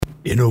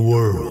In a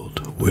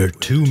world where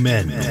two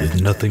men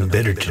with nothing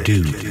better to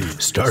do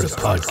start a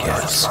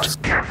podcast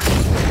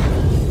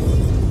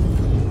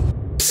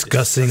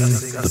discussing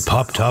the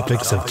pop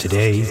topics of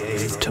today,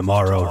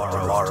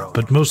 tomorrow,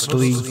 but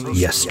mostly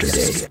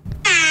yesterday.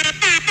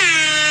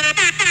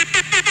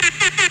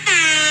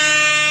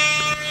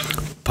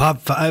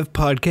 Pop 5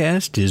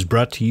 Podcast is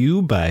brought to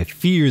you by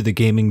Fear the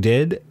Gaming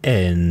Dead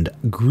and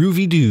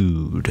Groovy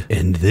Dude.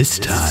 And this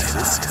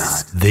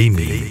time, they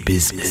mean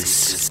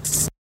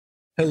business.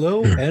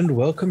 Hello and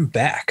welcome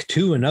back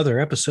to another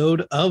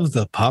episode of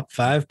the Pop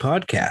 5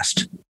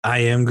 Podcast. I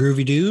am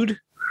Groovy Dude.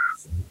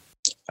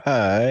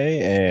 I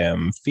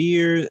am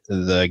Fear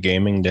the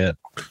Gaming Dead.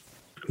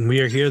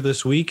 We are here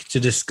this week to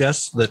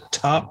discuss the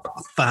top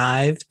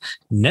 5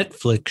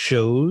 Netflix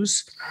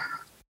shows.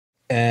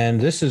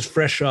 And this is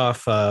fresh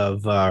off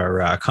of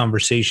our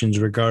conversations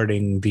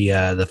regarding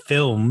the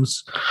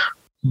films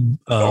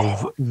of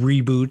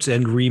reboots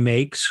and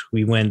remakes.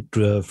 We went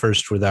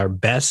first with our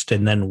best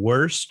and then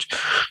worst.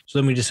 So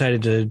then we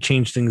decided to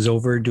change things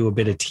over, do a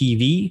bit of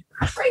TV,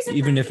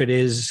 even if it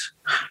is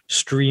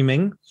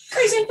streaming.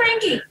 Crazy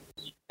Frankie.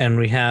 And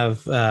we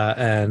have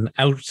an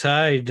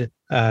outside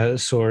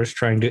source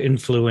trying to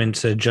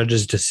influence a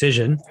judge's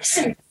decision.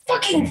 Listen,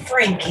 fucking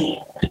Frankie.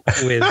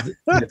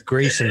 With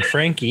Grace and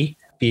Frankie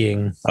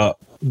being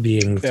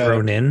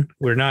thrown in.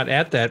 We're not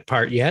at that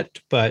part yet,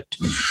 but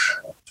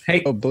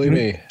hey. Oh, believe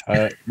me,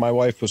 my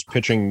wife was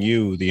pitching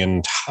you the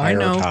entire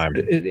time.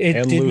 It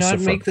did Lucifer. Not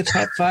make the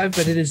top 5,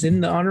 but it is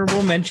in the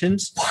honorable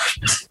mentions.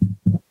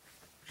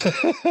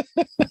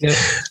 Yep.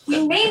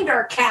 We named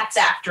our cats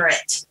after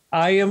it.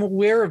 I am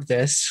aware of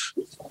this.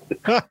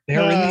 They're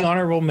in the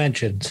honorable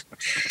mentions.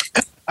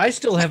 I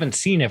still haven't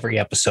seen every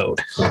episode.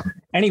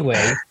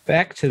 Anyway,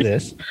 back to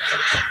this.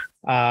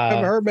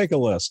 Have her make a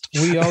list.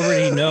 We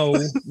already know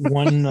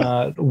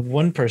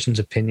one person's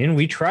opinion.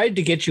 We tried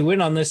to get you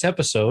in on this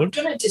episode.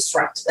 I'm going to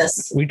disrupt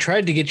this. We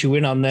tried to get you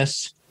in on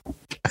this.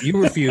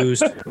 You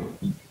refused.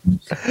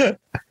 This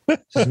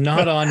is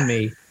not on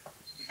me.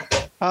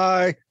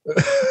 Hi.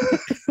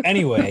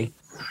 Anyway,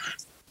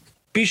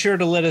 be sure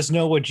to let us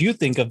know what you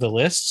think of the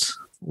lists.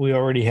 We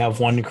already have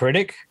one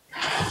critic.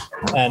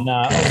 And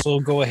also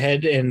go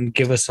ahead and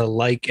give us a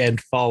like and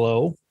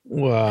follow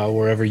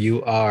wherever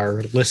you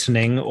are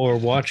listening or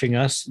watching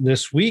us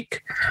this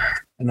week.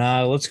 And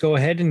let's go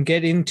ahead and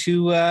get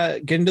into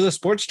the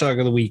sports talk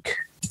of the week.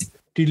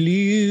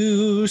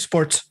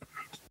 Sports.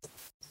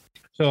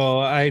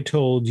 So I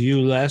told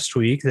you last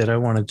week that I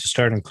wanted to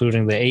start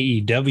including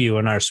the AEW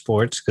in our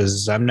sports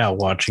because I'm now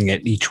watching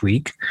it each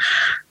week.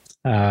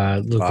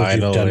 Look what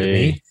you've done to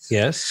me.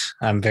 Yes,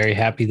 I'm very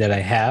happy that I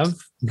have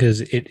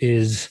because it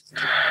is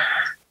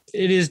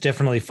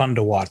definitely fun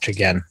to watch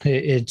again.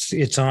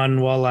 It's on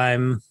while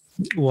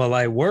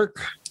I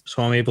work,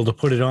 so I'm able to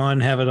put it on,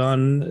 have it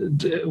on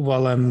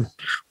while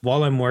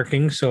I'm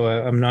working. So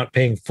I'm not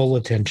paying full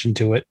attention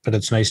to it, but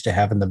it's nice to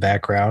have in the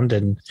background.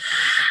 And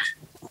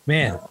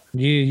man,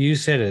 you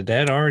said it.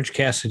 That Orange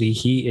Cassidy,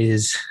 he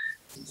is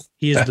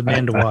the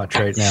man to watch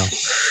right now.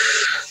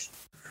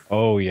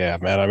 Oh yeah,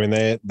 man. I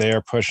mean, they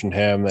are pushing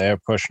him. They are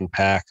pushing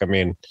Pac. I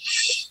mean,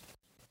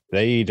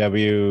 the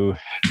AEW.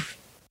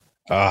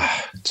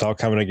 It's all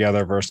coming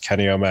together versus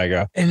Kenny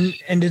Omega. And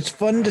it's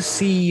fun to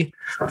see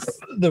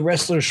the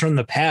wrestlers from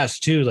the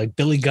past too, like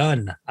Billy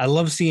Gunn. I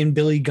love seeing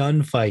Billy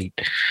Gunn fight.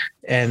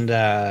 And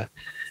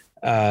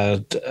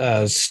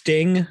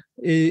Sting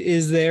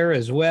is there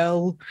as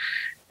well.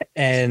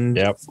 And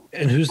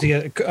and who's the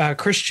other?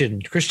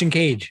 Christian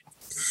Cage.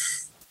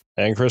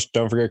 And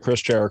don't forget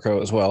Chris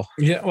Jericho as well.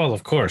 Yeah, well,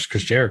 of course,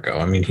 Chris Jericho.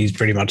 I mean, he's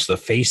pretty much the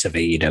face of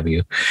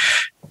AEW.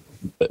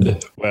 Well,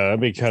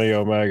 that'd be Kenny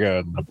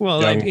Omega.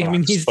 Well, I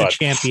mean, he's the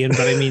champion,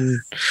 but I mean,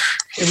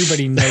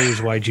 everybody knows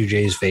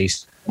Y2J's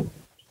face.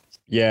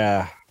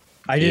 Yeah.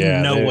 I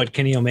didn't know what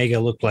Kenny Omega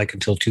looked like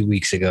until 2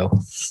 weeks ago.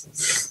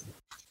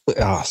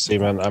 Oh, see,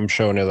 man, I'm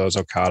showing you those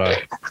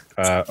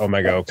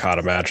Omega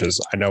Okada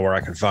matches. I know where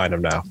I can find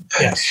them now.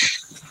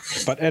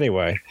 Yes. But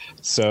anyway,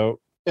 so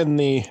in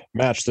the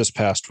match this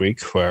past week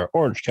where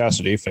Orange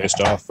Cassidy faced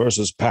off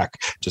versus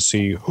Pac to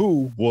see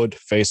who would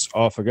face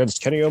off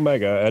against Kenny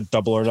Omega at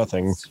Double or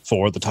Nothing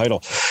for the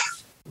title.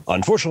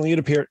 Unfortunately, it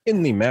appeared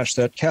in the match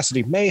that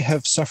Cassidy may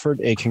have suffered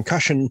a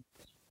concussion,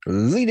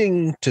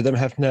 leading to them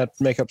having to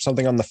make up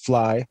something on the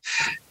fly.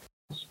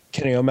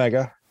 Kenny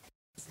Omega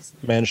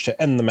managed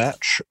to end the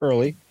match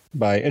early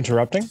by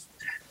interrupting.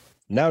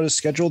 Now it is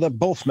scheduled that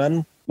both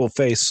men will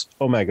face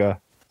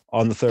Omega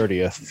on the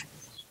 30th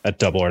at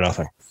Double or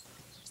Nothing.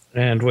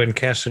 And when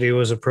Cassidy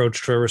was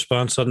approached for a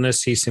response on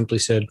this, he simply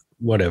said,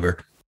 whatever.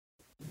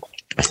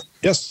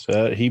 Yes,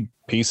 he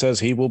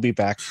says he will be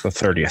back the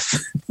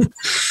 30th.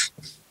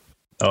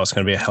 Oh, it's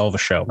going to be a hell of a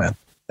show, man.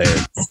 They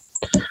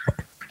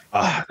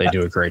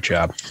do a great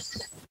job.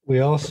 We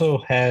also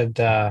had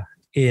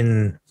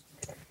in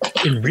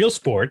real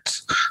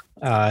sports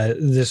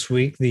this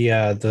week,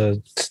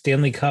 the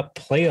Stanley Cup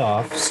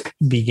playoffs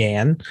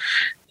began.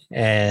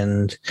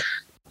 And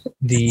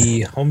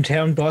The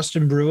hometown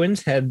Boston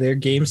Bruins had their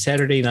game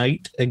Saturday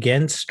night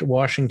against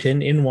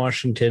Washington in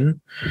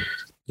Washington.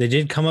 They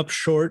did come up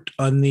short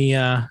on the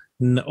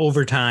in the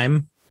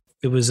overtime.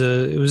 It was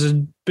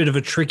a bit of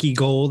a tricky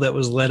goal that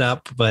was let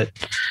up, but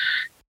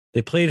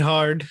they played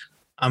hard.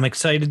 I'm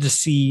excited to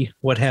see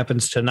what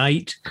happens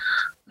tonight.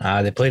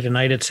 They play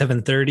tonight at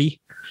 7:30.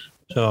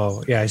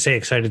 So, yeah, I say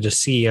excited to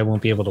see. I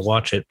won't be able to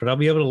watch it, but I'll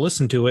be able to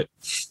listen to it.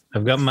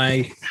 I've got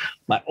my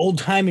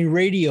old-timey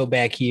radio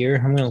back here.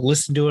 I'm going to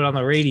listen to it on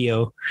the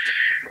radio.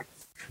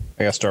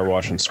 I got to start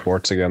watching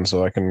sports again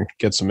so I can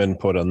get some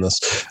input on this.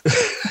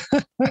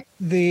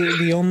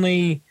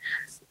 The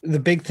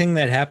big thing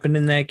that happened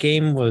in that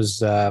game was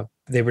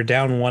they were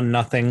down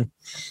 1-0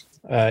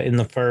 in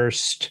the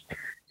first.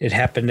 It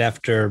happened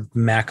after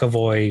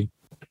McAvoy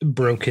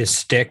broke his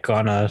stick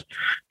on a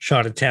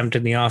shot attempt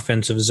in the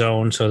offensive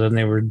zone. So then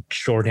they were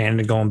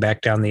shorthanded going back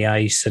down the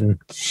ice and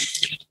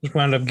just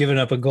wound up giving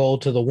up a goal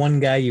to the one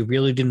guy you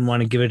really didn't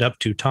want to give it up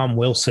to, Tom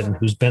Wilson,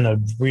 who's been a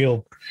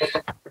real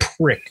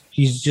prick.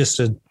 He's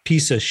just a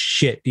piece of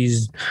shit. He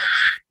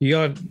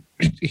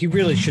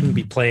really shouldn't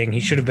be playing. He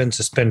should have been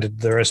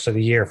suspended the rest of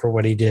the year for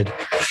what he did.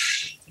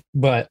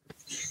 But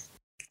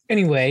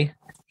anyway,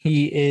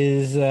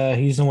 he's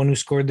the one who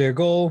scored their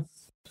goal.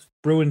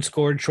 Bruins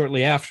scored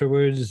shortly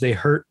afterwards. They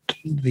hurt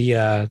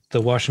the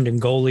Washington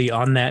goalie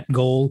on that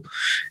goal,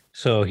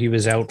 so he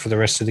was out for the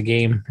rest of the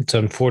game. It's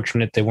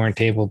unfortunate they weren't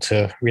able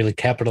to really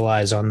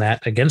capitalize on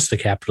that against the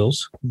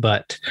Capitals,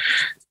 but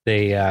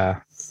they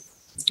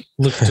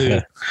look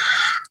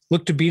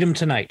to beat them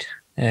tonight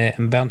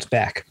and bounce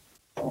back.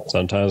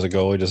 Sometimes a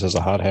goalie just has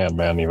a hot hand,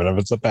 man, even if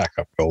it's a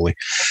backup goalie.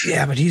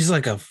 Yeah, but he's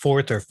like a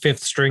fourth or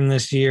fifth string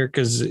this year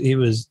because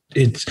it's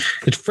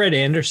Fred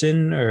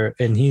Anderson,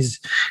 and he's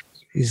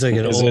like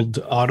an old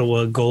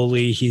Ottawa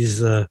goalie.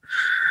 He's like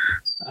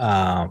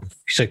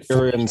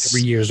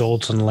 3 years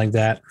old, something like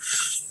that.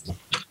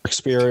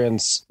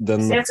 Experience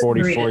than the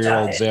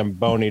 44-year-old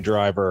Zamboni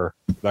driver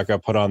that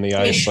got put on the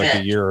ice like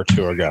a year or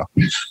two ago.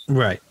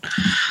 Right.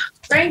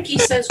 Frankie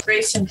says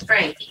Grayson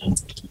Frankie.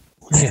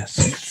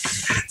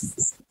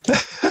 Yes.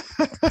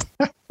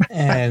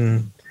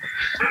 And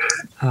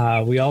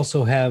we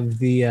also have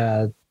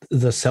the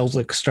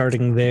Celtics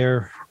starting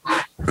their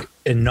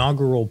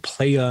inaugural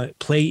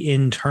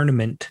play-in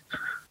tournament,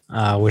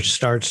 which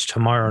starts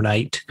tomorrow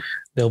night.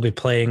 They'll be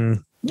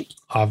playing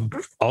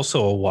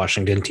also a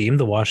Washington team,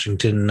 the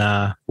Washington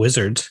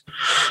Wizards.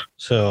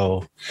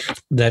 So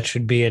that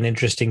should be an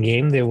interesting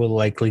game. They will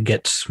likely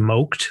get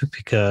smoked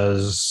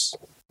because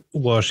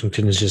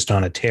Washington is just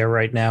on a tear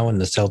right now, and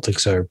the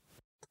Celtics are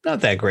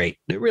not that great.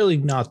 They're really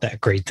not that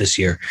great this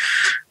year.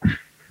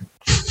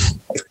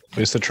 At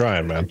least they're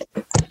trying, man.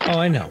 Oh,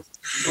 I know.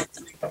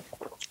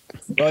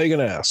 All you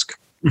gonna ask?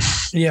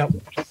 Yep.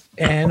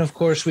 And of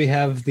course, we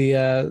have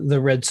the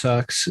Red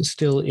Sox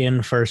still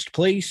in first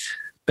place,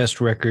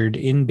 best record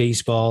in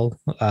baseball.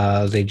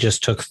 They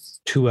just took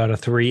 2 out of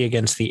 3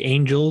 against the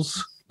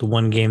Angels. The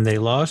one game they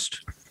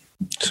lost.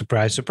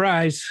 Surprise,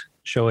 surprise.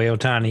 Shohei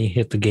Ohtani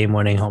hit the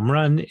game-winning home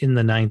run in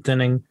the 9th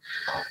inning.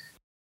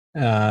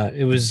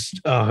 It was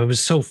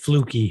so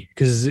fluky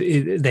because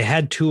they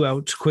had 2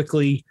 outs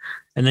quickly,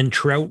 and then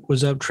Trout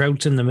was up.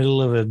 Trout's in the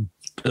middle of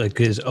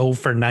his 0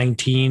 for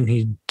 19.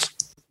 He's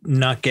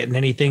not getting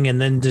anything,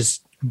 and then this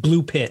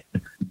blue pit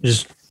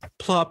just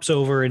plops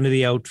over into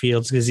the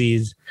outfields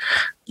because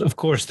of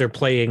course they're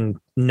playing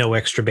no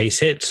extra base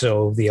hits,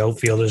 so the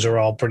outfielders are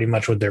all pretty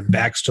much with their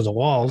backs to the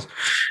walls,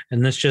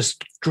 and this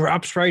just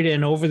drops right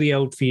in over the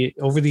outfield,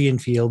 over the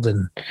infield,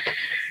 and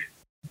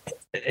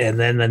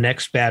then the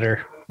next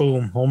batter,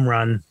 boom, home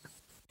run,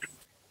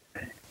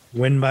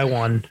 win by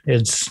 1.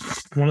 It's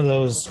one of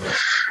those,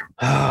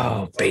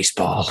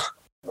 baseball.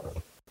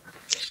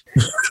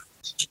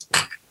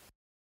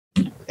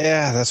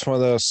 Yeah, that's one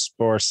of those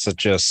sports that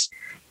just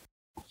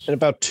in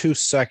about 2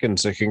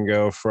 seconds it can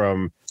go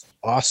from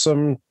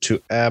awesome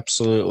to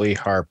absolutely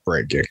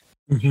heartbreaking.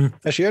 Mm-hmm.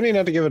 Actually, you don't even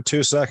have to give it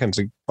 2 seconds.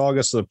 The ball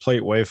gets to the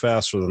plate way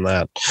faster than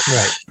that.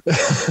 Right.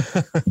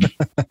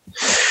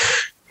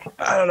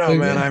 I don't know,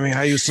 man. I mean,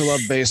 I used to love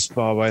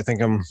baseball, but I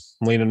think I'm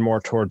leaning more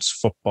towards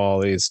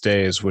football these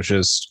days, which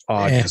is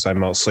odd because I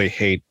mostly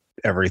hate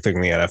everything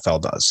the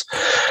NFL does.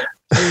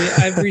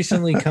 I've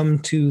recently come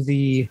to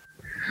the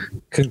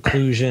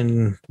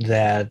conclusion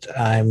that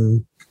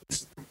I'm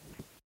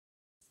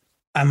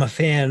a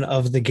fan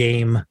of the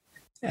game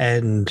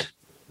and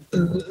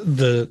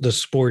the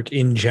sport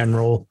in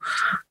general,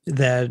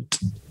 that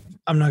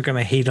I'm not going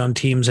to hate on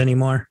teams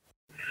anymore.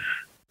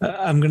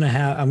 I'm going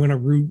to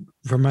root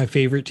for my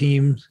favorite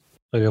teams.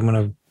 Like I'm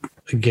going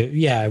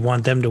to I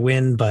want them to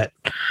win, but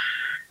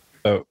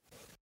I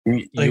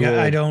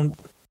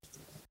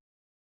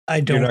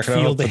don't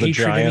feel the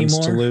hatred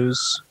anymore. To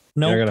lose.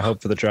 No, You're going to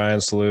hope for the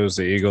Giants to lose,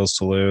 the Eagles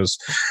to lose,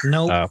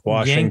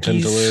 Washington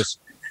Yankees, to lose.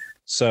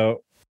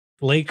 So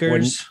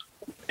Lakers,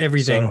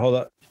 everything. So hold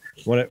on.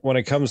 When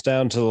it comes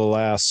down to the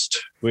last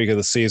week of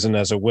the season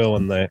as it will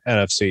in the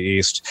NFC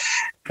East.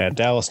 And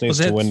Dallas needs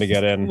to win to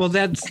get in. Well,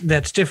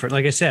 that's different.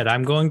 Like I said,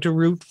 I'm going to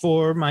root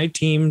for my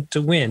team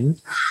to win,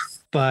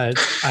 but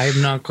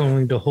I'm not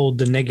going to hold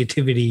the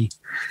negativity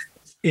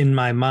in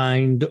my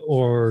mind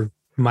or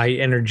my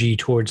energy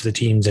towards the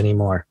teams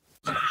anymore.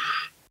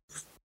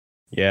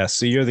 Yeah,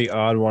 so you're the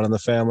odd one in the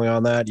family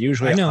on that.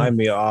 Usually I'm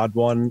the odd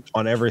one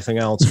on everything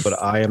else,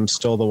 but I am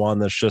still the one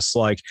that's just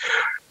like,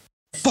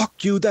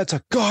 fuck you, that's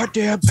a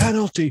goddamn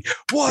penalty.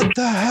 What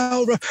the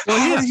hell?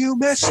 How do you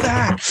miss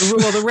that?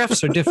 Well, the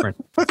refs are different.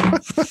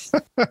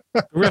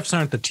 The refs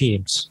aren't the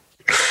teams.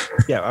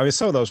 Yeah, I mean,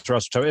 some of those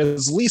refs,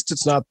 at least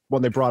it's not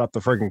when they brought up the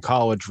freaking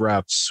college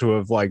refs who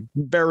have like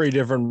very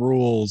different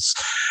rules.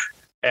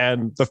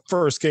 And the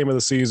first game of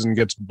the season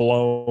gets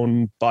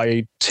blown by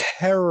a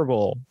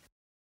terrible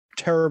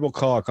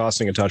call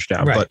costing a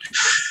touchdown. Right. But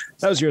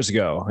that was years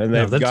ago, and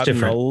they've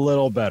gotten a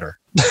little better.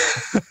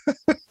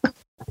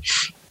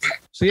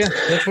 So yeah,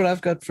 that's what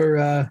I've got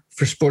for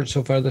sports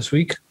so far this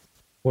week.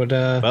 What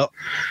well,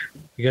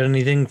 you got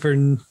anything for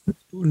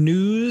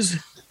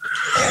news?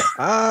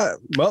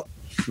 Well,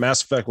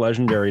 Mass Effect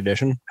Legendary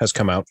Edition has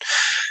come out.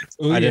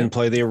 I didn't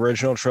play the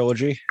original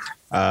trilogy.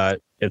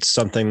 It's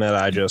something that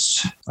I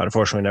just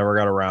unfortunately never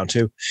got around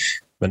to.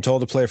 Been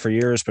told to play for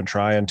years, been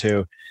trying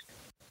to.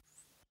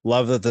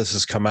 Love that this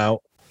has come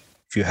out.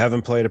 If you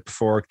haven't played it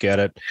before, get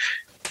it.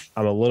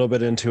 I'm a little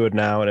bit into it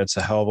now, and it's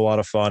a hell of a lot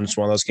of fun. It's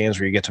one of those games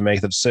where you get to make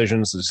the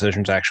decisions. The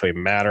decisions actually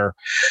matter.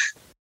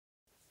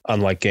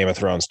 Unlike Game of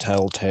Thrones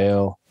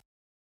Telltale.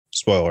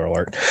 Spoiler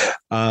alert.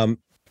 Yeah,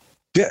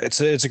 it's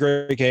a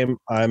great game.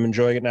 I'm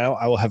enjoying it now.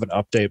 I will have an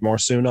update more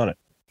soon on it.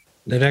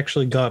 That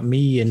actually got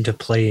me into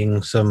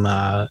playing some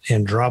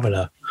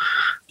Andromeda.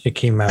 It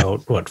came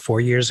out, 4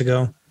 years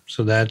ago?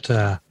 So that's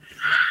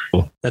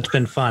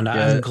been fun.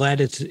 Yeah. I'm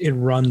glad it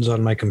runs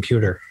on my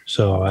computer,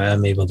 so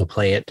I'm able to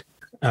play it.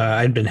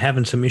 I'd been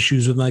having some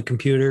issues with my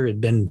computer.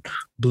 It'd been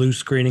blue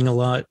screening a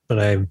lot, but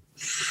I've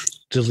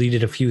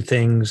deleted a few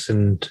things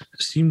and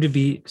seems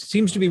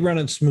to be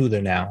running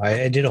smoother now.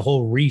 I did a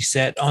whole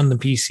reset on the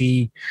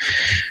PC.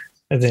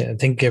 I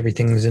think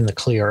everything's in the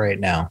clear right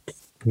now.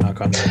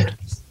 Knock on wood.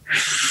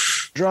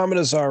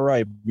 Andromeda's all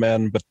right,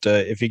 man, but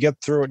if you get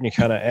through it and you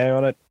kind of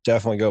on it,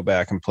 definitely go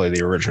back and play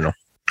the original.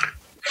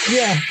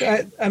 Yeah,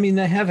 I mean,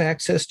 I have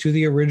access to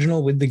the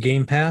original with the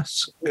Game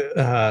Pass,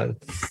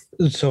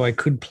 so I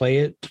could play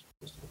it.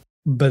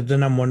 But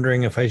then I'm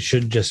wondering if I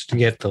should just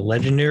get the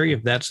Legendary,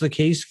 if that's the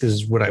case,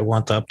 because would I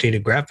want the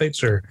updated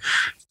graphics, or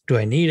do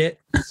I need it?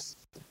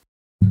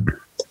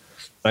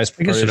 Nice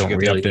part is you get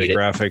the updated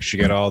graphics. You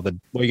get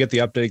you get the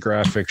updated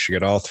graphics. You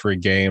get all 3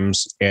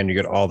 games, and you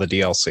get all the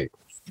DLC.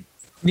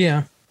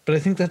 Yeah, but I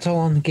think that's all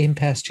on the Game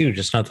Pass too.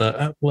 Just not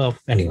the well.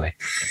 Anyway.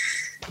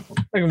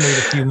 I can wait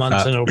a few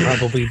months and it'll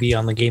probably be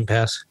on the Game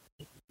Pass.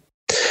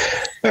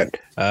 Good.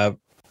 Well,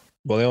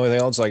 the only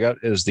thing else I got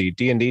is the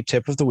D&D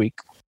tip of the week.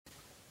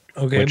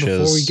 Okay,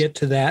 before we get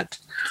to that,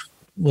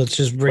 let's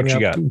just bring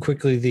up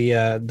quickly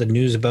the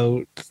news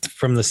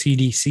from the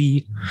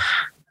CDC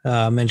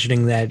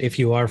mentioning that if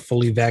you are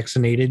fully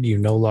vaccinated, you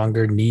no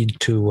longer need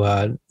to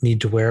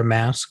wear a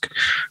mask,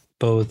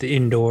 both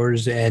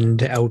indoors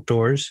and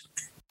outdoors,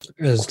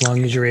 as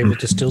long as you're able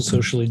to still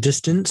socially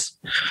distance.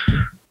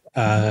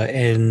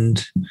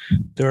 And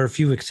there are a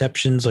few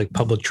exceptions like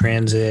public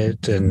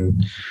transit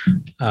and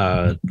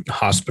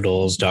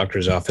hospitals,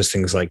 doctor's office,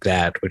 things like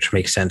that, which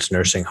makes sense,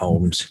 nursing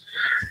homes.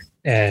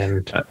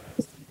 And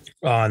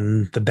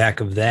on the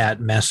back of that,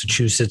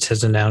 Massachusetts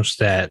has announced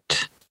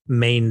that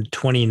May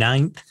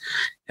 29th,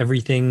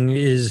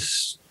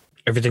 everything's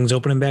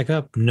opening back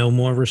up. No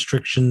more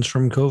restrictions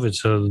from COVID.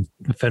 So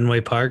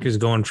Fenway Park is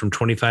going from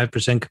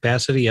 25%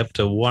 capacity up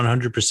to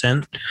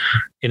 100%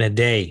 in a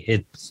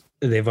day.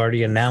 They've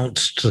already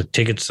announced the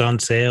tickets on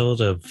sale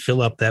to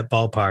fill up that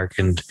ballpark,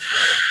 and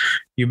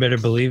you better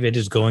believe it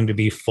is going to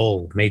be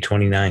full May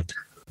 29th.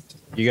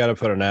 You got to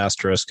put an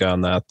asterisk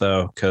on that,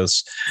 though,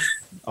 because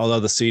although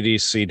the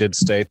CDC did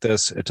state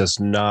this, it does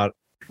not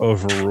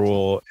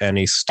overrule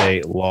any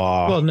state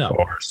law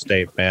or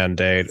state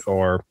mandate,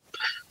 or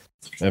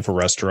if a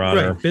restaurant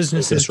or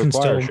businesses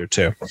requires you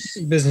to.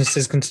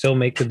 Businesses can still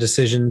make the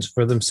decisions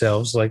for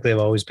themselves like they've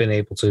always been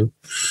able to.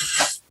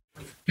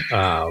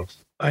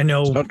 I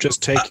know. So don't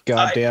just take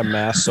goddamn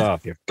masks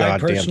off, you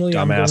goddamn dumbasses.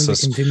 I'm going to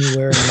continue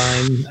wearing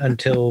mine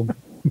until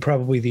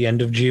probably the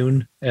end of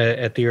June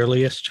at the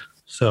earliest.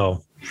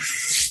 So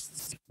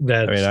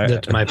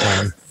that's my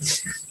plan.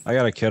 I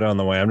got a kid on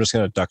the way. I'm just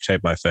going to duct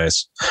tape my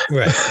face.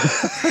 Right.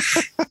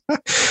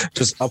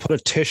 I'll put a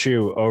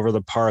tissue over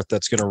the part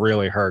that's going to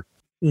really hurt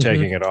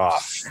taking it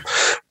off.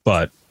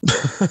 But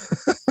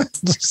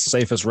the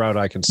safest route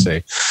I can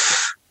see.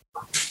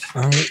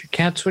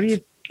 Cats, what do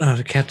you...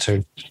 the cats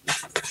are...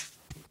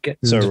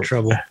 getting into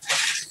trouble.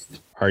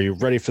 Are you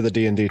ready for the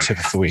D&D tip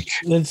of the week?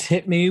 Let's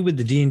hit me with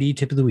the D&D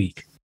tip of the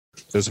week.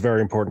 There's a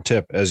very important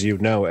tip, as you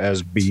know,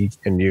 as B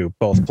and you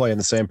both play in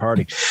the same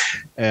party.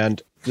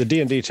 And the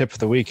D&D tip of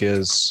the week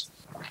is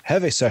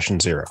have a session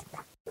 0.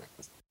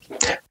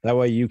 That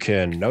way you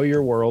can know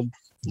your world,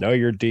 know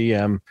your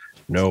DM,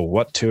 know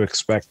what to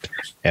expect,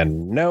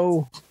 and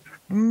know,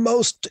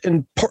 most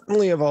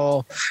importantly of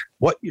all,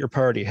 what your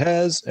party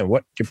has and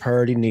what your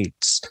party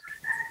needs.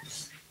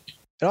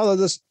 And although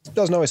this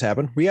doesn't always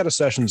happen, we had a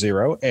session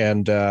 0,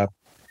 and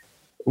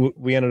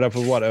we ended up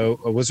with what? A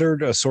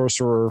wizard, a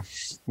sorcerer,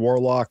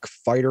 warlock,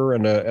 fighter,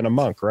 and a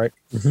monk, right?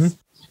 Mm-hmm.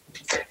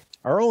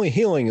 Our only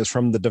healing is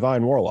from the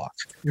divine warlock.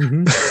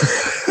 Mm-hmm.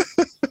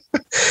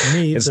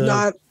 Me, it's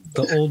not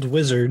the old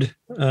wizard.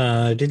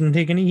 Didn't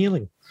take any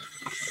healing.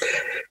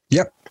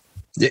 Yep,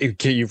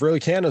 you really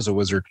can as a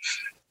wizard,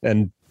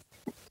 and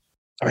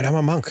I mean I'm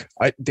a monk.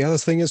 The other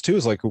thing is too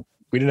is like we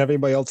didn't have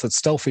anybody else that's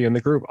stealthy in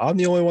the group. I'm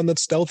the only one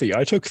that's stealthy.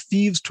 I took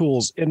thieves'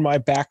 tools in my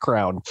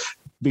background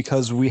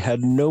because we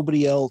had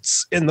nobody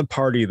else in the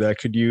party that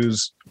could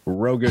use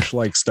roguish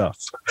like stuff.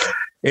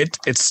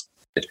 It's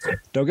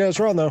don't get us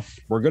wrong though.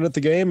 We're good at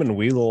the game and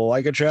we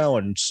like a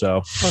challenge.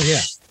 So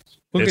yeah,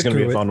 it's going to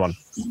be a fun one.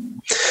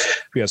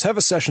 Yes, have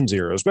a session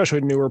 0,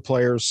 especially newer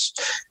players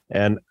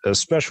and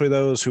especially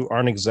those who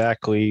aren't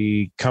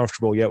exactly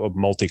comfortable yet with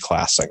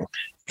multi-classing,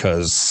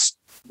 because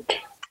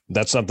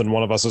that's something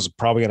one of us is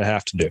probably going to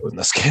have to do in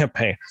this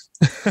campaign.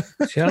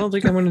 See, I don't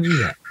think I'm going to do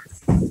that.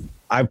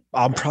 I'm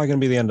probably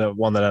going to be the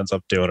one that ends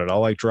up doing it.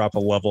 I'll like drop a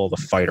level of the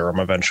fighter I'm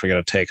eventually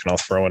going to take, and I'll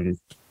throw in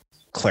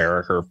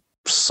cleric or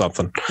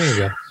something. There you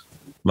go.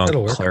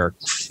 Monk, cleric,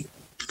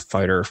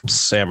 fighter,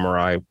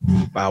 samurai,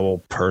 owl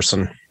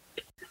person.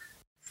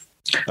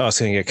 Oh, it's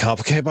going to get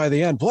complicated by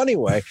the end. But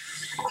anyway,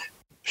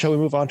 shall we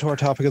move on to our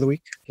topic of the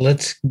week?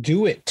 Let's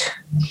do it.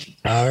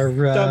 Our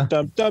top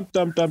 5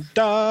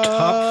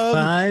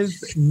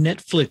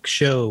 Netflix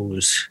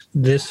shows.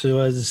 This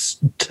was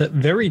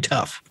very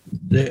tough.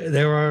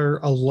 There are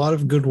a lot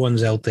of good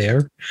ones out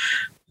there.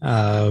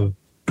 There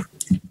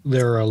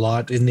are a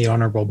lot in the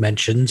honorable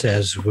mentions,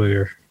 as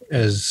we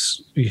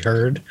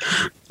heard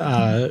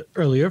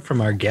earlier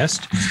from our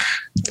guest.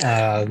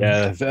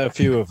 Yeah, a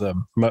few of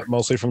them,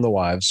 mostly from the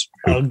wives.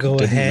 I'll go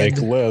ahead.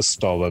 Make a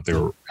list, although they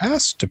were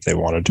asked if they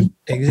wanted to.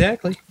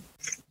 Exactly.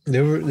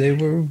 They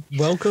were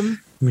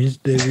welcome. We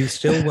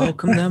still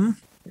welcome them.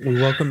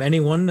 We welcome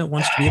anyone that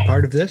wants to be a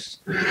part of this.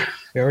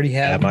 We already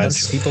have a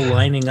bunch of people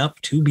lining up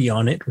to be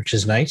on it, which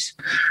is nice.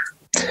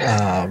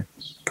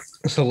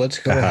 So let's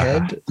go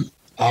ahead.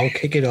 I'll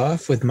kick it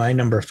off with my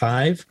number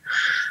 5.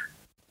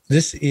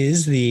 This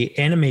is the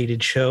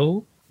animated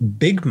show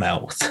Big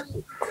Mouth.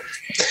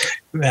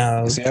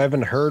 See, I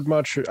haven't heard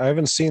much. I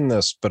haven't seen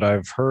this, but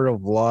I've heard a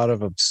lot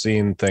of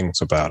obscene things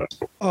about it.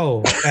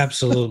 Oh,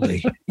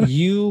 absolutely.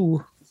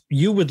 You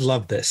would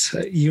love this.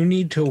 You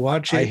need to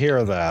watch it. I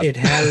hear that.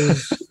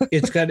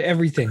 It's got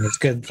everything. It's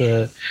got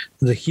the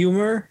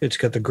humor. It's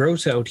got the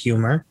gross out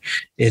humor.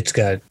 It's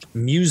got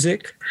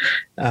music.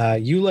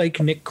 You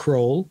like Nick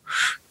Kroll.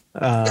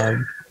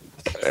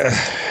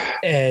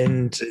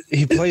 And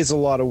he plays a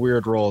lot of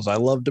weird roles. I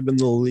loved him in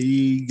the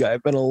league.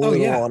 I've been a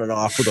little on and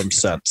off with him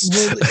since.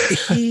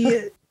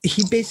 Well,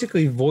 he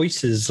basically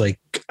voices like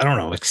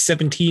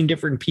 17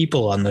 different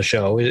people on the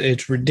show.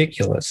 It's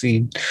ridiculous. So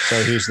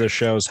he's the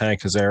show's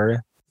Hank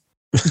Azaria.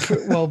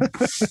 Well,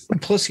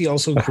 plus he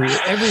also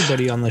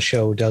everybody on the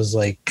show does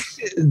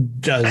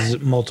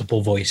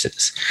multiple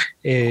voices.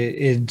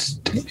 It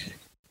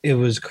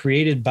was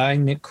created by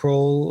Nick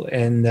Kroll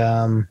and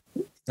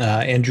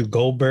Andrew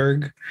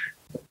Goldberg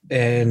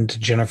and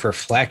Jennifer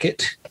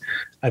Flackett.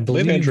 I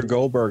believe Andrew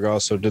Goldberg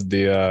also did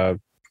the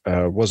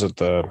Goldbergs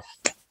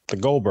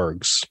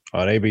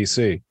on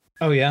ABC.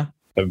 Oh yeah,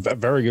 a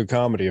very good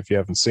comedy if you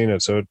haven't seen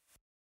it. So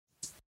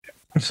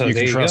you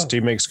can trust he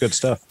makes good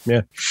stuff.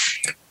 Yeah.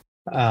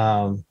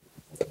 And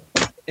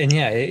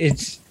yeah,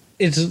 it's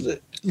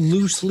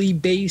loosely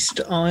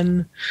based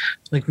on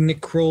like Nick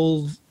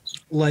Kroll's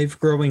life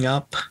growing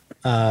up.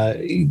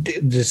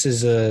 This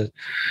is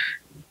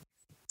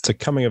it's a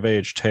coming of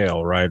age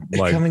tale, right?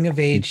 Like coming of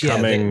age,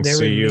 coming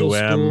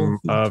CUM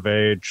of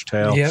age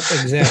tale. Yep,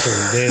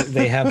 exactly.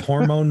 they have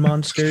hormone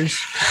monsters,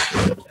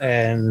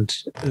 and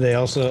they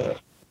also,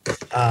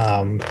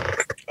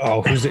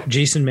 who's it?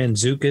 Jason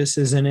Mantzoukas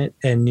is in it,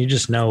 and you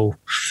just know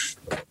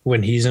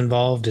when he's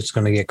involved, it's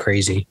going to get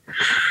crazy.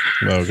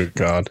 Oh, good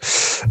God!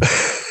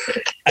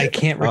 I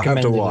can't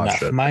recommend it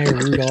enough. Maya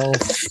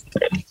Rudolph.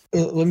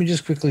 Let me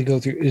just quickly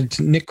go through. It's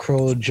Nick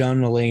Kroll, John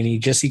Mulaney,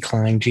 Jesse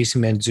Klein,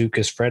 Jason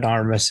Mantzoukas, Fred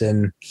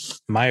Armisen,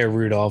 Maya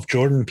Rudolph,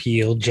 Jordan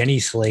Peele, Jenny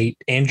Slate,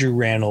 Andrew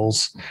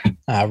Rannells,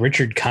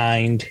 Richard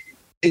Kind.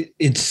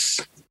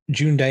 It's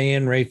June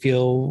Diane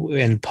Raphael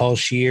and Paul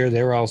Scheer.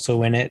 They're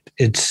also in it.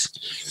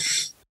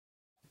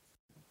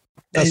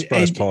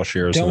 That's Paul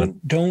Scheer, isn't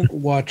it? Don't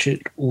watch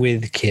it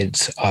with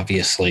kids,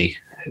 obviously.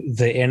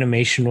 The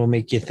animation will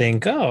make you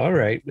think, oh, all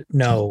right.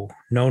 No.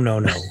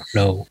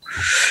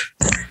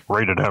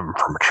 Rated M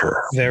for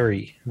mature.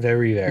 Very,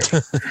 very, very.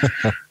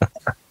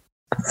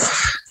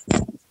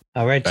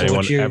 All right. So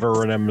anyone ever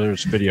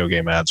remembers video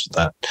game ads with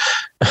that?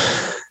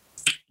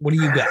 What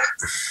do you got?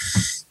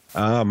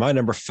 My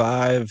number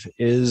 5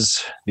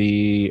 is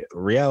the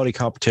reality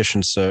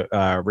competition show,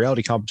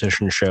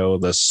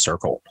 The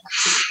Circle.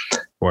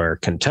 where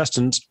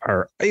contestants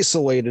are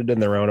isolated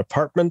in their own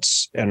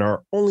apartments and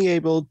are only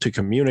able to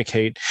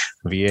communicate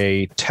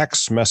via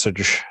text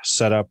message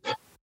setup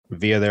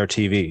via their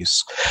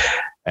TVs.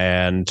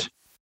 And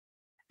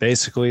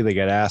basically, they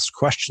get asked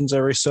questions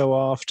every so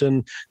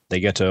often. They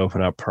get to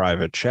open up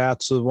private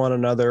chats with one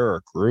another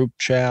or group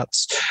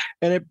chats.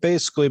 And it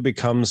basically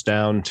becomes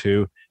down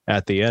to,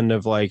 at the end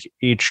of like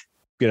each,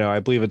 I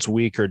believe it's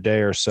week or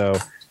day or so,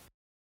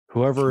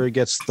 whoever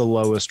gets the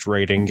lowest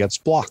rating gets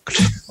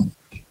blocked.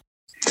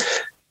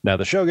 Now,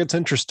 the show gets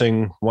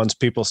interesting once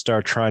people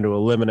start trying to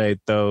eliminate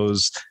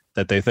those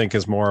that they think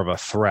is more of a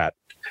threat.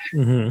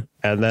 Mm-hmm.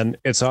 And then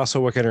it's also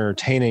wicked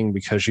entertaining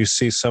because you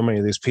see so many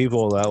of these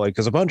people that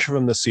because a bunch of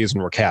them this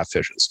season were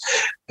catfishes.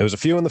 There was a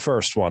few in the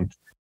first one,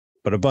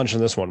 but a bunch in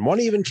this one. One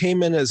even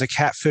came in as a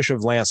catfish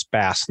of Lance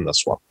Bass in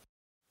this one.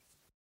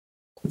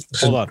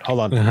 Hold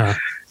on. Uh-huh.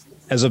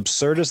 As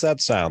absurd as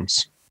that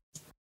sounds,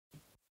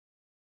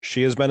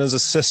 she has been his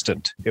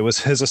assistant. It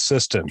was his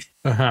assistant.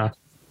 Uh-huh.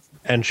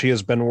 And she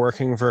has been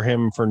working for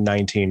him for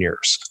 19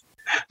 years.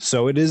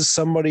 So it is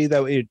somebody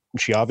that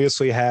she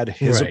obviously had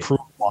his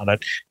approval on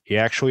it. He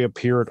actually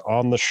appeared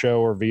on the show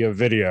or via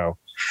video.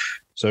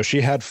 So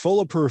she had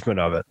full approval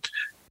of it.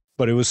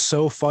 But it was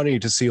so funny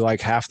to see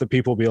half the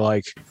people be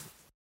like,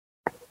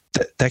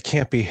 that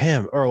can't be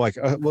him. Or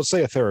let's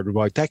say a third would be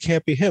like, that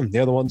can't be him. The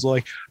other one's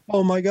like,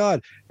 oh my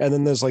God. And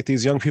then there's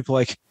these young people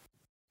like,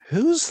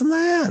 who's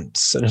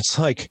Lance? And it's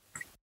like,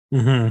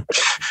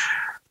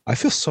 I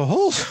feel so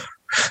old.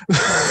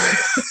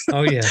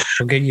 Oh yeah,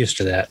 we'll get used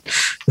to that.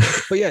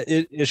 But yeah,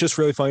 it's just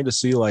really funny to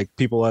see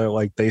people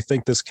are they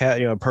think this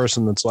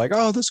person that's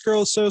oh, this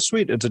girl is so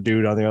sweet, it's a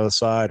dude on the other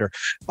side, or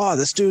oh,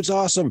 this dude's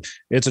awesome,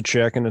 it's a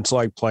chick, and it's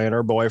playing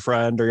her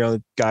boyfriend, or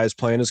the guy's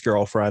playing his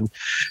girlfriend.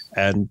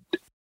 And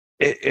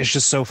it's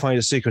just so funny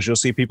to see, because you'll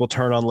see people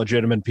turn on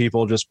legitimate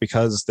people just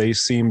because they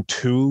seem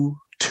too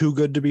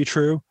good to be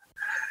true.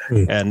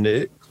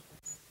 And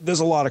there's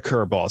a lot of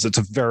curveballs. It's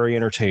a very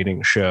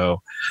entertaining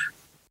show,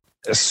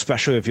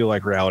 especially if you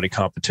like reality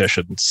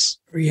competitions.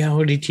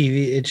 Reality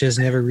TV, it just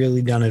never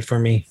really done it for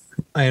me.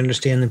 I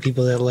understand the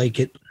people that like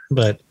it,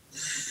 but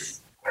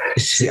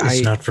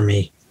it's not for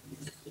me.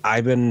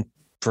 I've been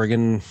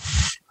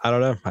I don't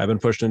know. I've been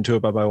pushed into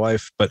it by my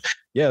wife, but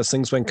yeah, this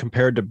thing's been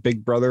compared to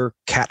Big Brother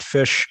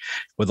Catfish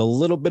with a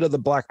little bit of the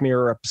Black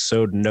Mirror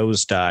episode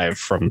Nosedive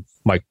from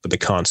the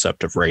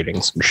concept of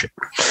ratings and shit.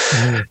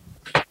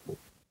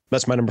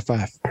 That's my number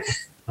 5.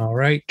 All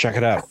right. Check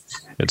it out.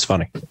 It's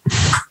funny.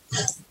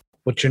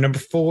 What's your number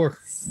 4?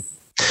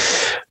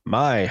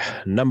 My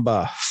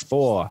number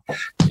 4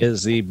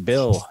 is the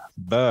Bill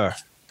Burr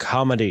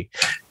comedy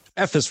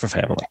F is for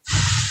Family.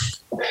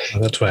 Oh,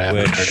 that's why I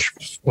haven't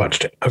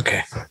watched it.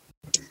 Okay.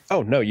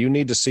 Oh, no, you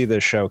need to see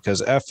this show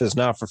because F is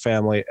not for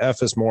family.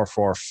 F is more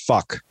for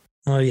fuck.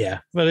 Oh, yeah.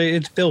 But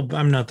it's Bill.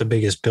 I'm not the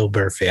biggest Bill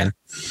Burr fan.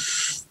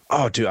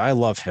 Oh, dude, I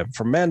love him.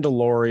 From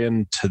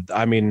Mandalorian to,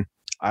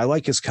 I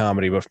like his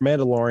comedy, but from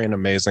Mandalorian,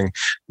 amazing.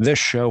 This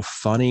show,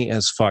 funny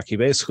as fuck. He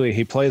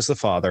plays the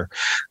father.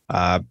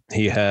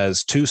 He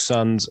has 2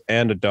 sons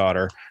and a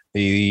daughter.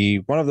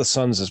 One of the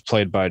sons is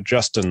played by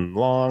Justin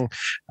Long.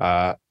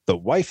 The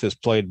wife is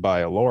played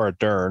by Laura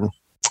Dern.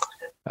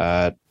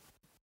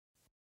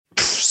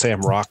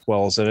 Sam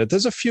Rockwell's in it.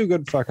 There's a few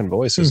good fucking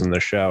voices in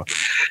this show.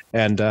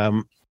 And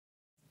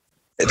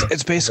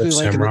it's basically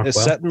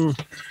it's set in the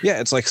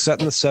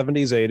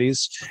 70s,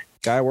 80s.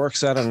 Guy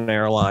works at an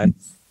airline,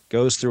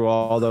 goes through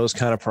all those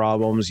kind of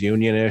problems,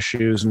 union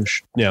issues and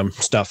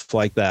stuff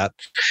like that.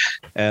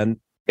 And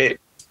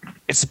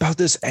it's about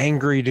this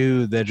angry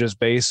dude that just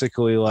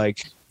basically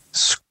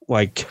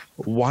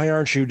why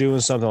aren't you doing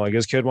something?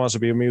 His kid wants to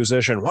be a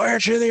musician. Why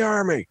aren't you in the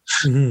army?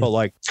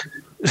 But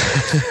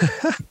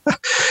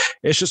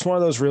it's just one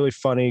of those really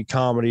funny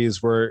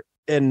comedies where,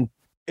 and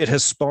it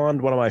has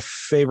spawned one of my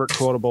favorite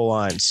quotable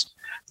lines.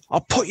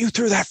 I'll put you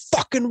through that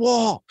fucking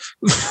wall.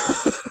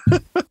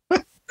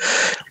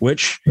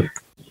 Which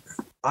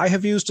I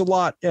have used a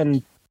lot,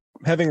 and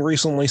having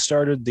recently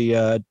started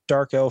the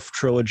Dark Elf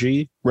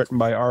trilogy written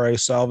by R.A.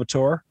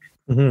 Salvatore,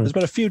 there's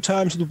been a few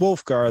times with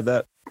Wolfgar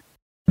that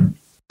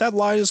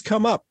line has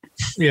come up.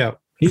 Yeah.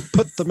 He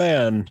put the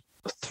man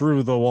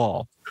through the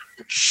wall.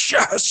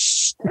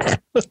 Yes.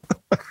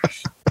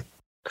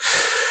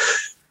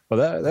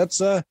 Well,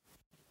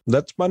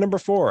 that's my number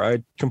 4.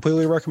 I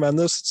completely recommend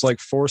this.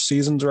 It's 4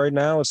 seasons right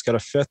now. It's got a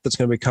 5th that's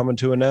going to be coming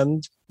to an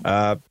end.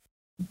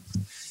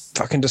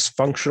 Fucking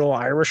dysfunctional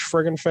Irish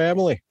friggin'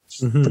 family.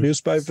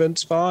 Produced by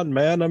Vince Vaughn,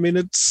 man.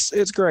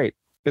 It's great.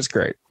 It's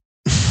great.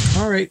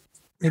 All right.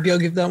 Maybe I'll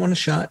give that one a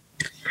shot.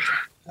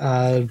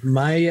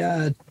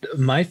 My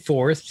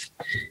 4th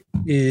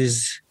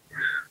is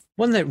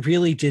one that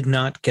really did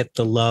not get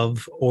the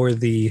love or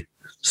the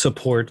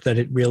support that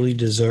it really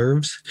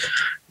deserves.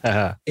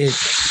 I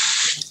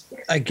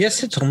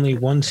guess it's only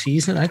 1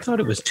 season. I thought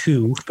it was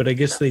 2, but I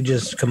guess they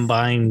just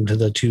combined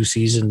the 2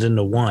 seasons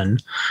into 1.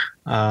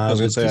 I was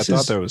going to say, I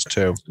thought there was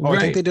 2. Oh, right.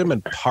 I think they did them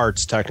in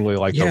parts, technically,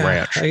 the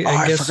ranch.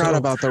 I forgot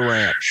about the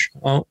ranch.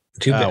 Well,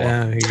 Too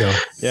bad. There you go.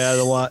 Yeah,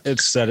 the lot it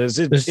said is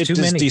it There's too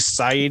many.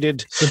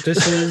 decided. But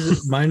this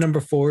is my number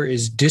 4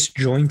 is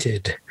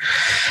Disjointed.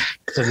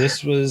 So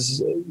this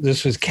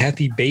was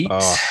Kathy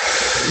Bates.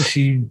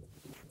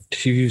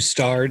 She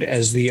starred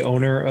as the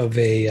owner of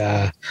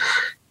a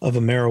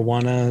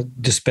marijuana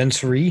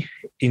dispensary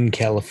in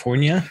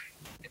California,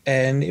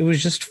 and it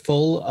was just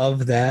full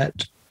of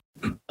that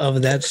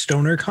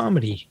stoner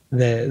comedy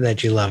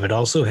that you love. It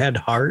also had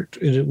heart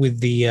with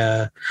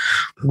the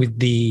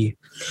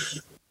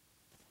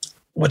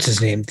what's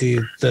his name,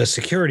 the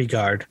security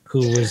guard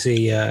who was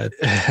a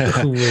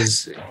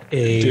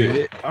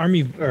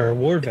army or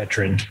war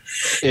veteran.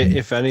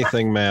 If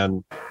anything,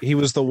 man, he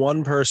was the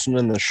one person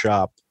in the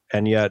shop,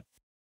 and yet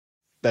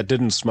that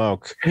didn't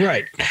smoke.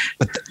 Right.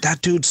 But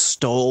that dude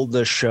stole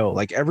the show.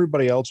 Like,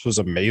 everybody else was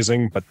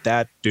amazing, but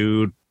that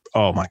dude,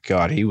 oh my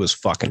God, he was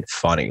fucking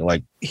funny.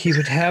 Like, he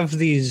would have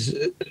these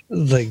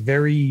like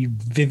very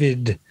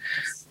vivid,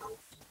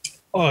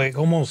 like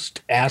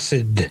almost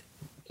acid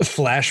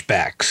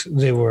flashbacks.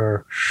 They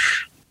were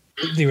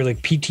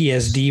like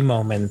PTSD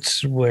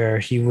moments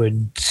where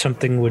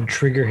something would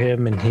trigger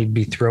him and he'd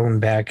be thrown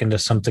back into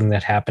something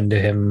that happened to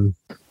him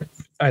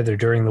either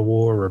during the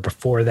war or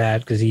before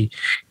that, because he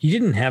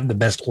didn't have the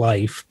best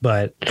life,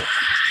 but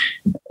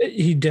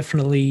he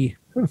definitely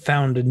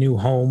found a new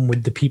home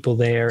with the people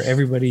there.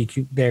 Everybody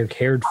there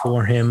cared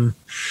for him.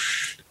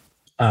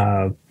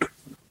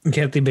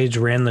 Kathy Bates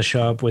ran the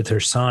shop with her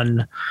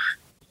son,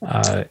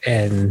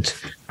 and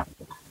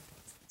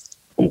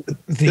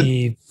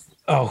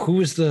who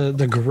was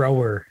the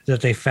grower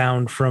that they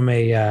found from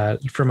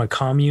a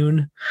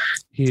commune?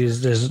 He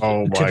was this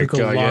typical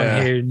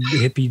long-haired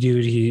hippie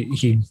dude.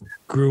 He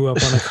grew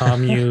up on a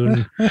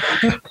commune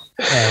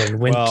and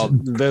went. Well,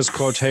 there's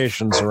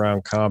quotations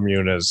around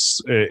commune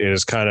is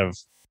kind of,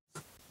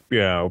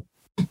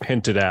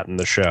 hinted at in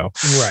the show.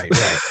 Right.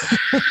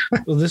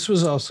 Well, this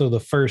was also the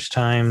first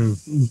time,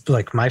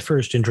 like my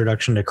first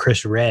introduction to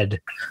Chris Redd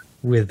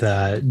with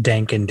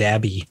Dank and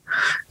Dabby.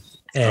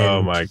 And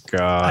oh my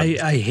God.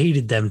 I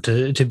hated them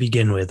to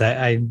begin with.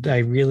 I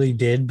really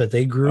did, but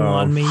they grew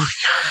on me.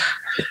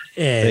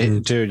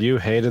 And dude, you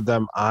hated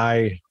them.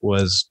 I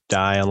was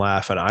dying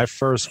laughing. I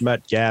first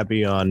met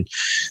Gabby on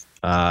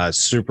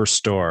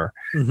Superstore,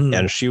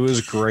 and she was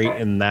great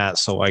in that.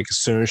 So like, as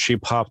soon as she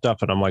popped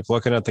up and I'm like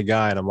looking at the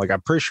guy and I'm like,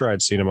 I'm pretty sure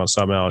I'd seen him on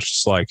something else,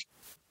 just like,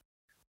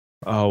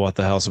 oh, what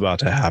the hell's about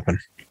to happen?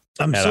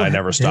 I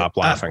never stopped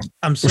laughing.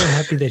 I'm so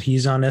happy that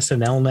he's on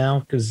SNL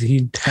now, because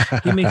he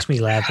makes me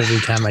laugh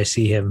every time I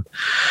see him.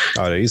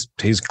 Oh,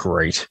 he's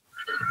great.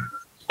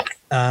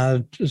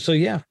 So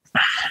yeah,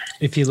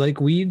 if you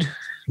like weed,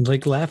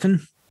 like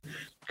laughing,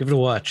 give it a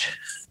watch.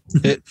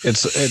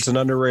 It's an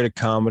underrated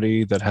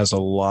comedy that has a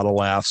lot of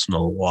laughs and a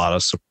lot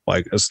of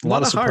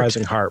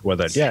surprising heart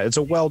with it. Yeah, it's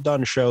a well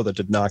done show that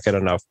did not get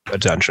enough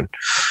attention.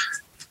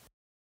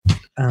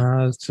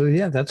 So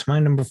yeah, that's my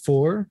number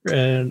 4,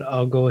 and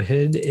I'll go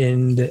ahead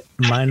and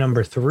my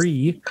number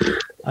 3,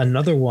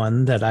 another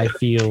one that I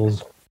feel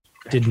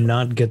did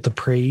not get the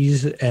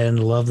praise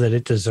and love that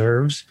it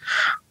deserves.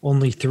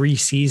 Only 3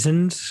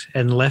 seasons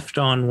and left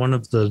on one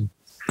of the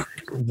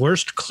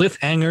worst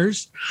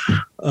cliffhangers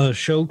a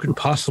show could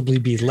possibly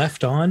be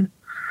left on.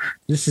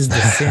 This is the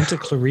Santa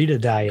Clarita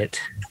Diet.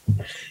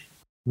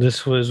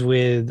 This was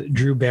with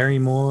Drew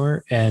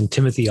Barrymore and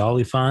Timothy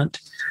Olyphant.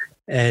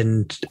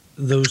 And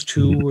those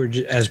two were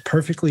as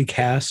perfectly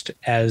cast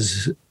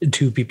as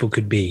 2 people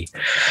could be.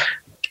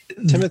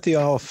 Timothy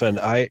Olyphant,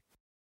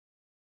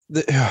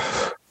 the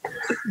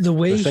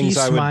way the things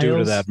he I smiles, would do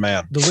to that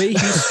man. The way he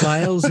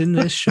smiles in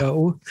this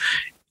show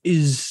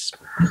is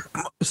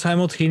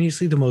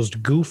simultaneously the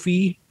most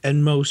goofy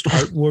and most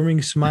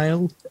heartwarming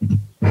smile.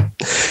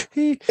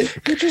 He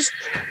just,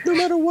 no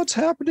matter what's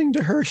happening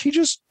to her,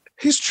 he's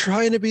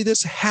trying to be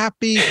this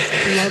happy,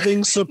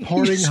 loving,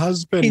 supporting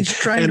husband. He's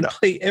trying to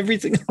play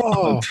everything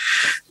off.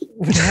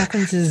 What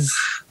happens is,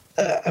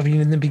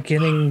 in the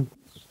beginning,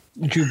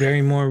 Drew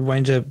Barrymore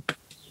winds up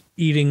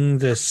eating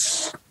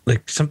this,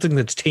 like, something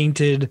that's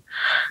tainted.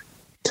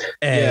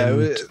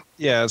 And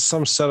it's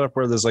some setup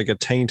where there's like a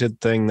tainted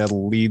thing that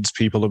leads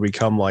people to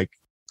become like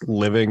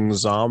living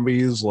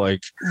zombies.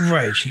 Like,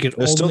 right,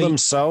 they're still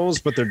themselves,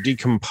 but they're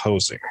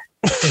decomposing.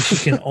 And she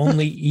can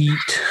only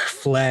eat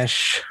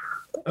flesh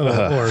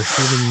or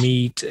human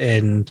meat,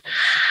 and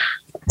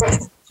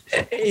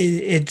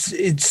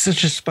it's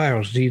such a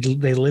spiral. They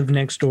live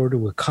next door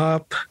to a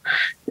cop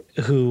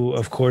who,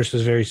 of course,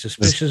 is very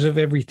suspicious of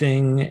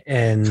everything.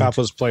 And cop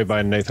was played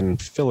by Nathan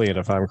Fillion,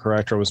 if I'm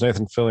correct, or was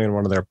Nathan Fillion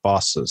one of their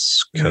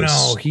bosses?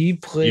 No, he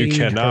played. You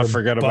cannot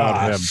forget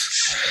about him.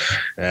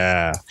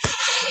 Yeah,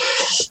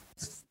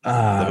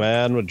 the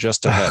man with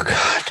just a head. Oh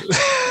God.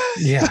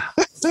 Yeah.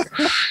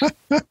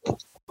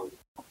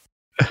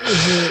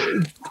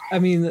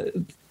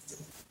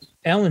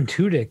 Alan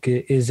Tudyk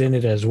is in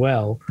it as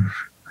well,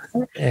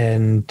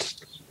 and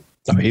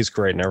he's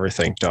great in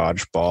everything.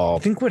 Dodgeball. I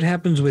think what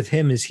happens with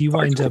him is he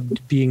winds up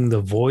being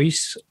the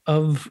voice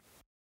of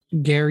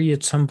Gary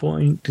at some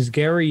point, because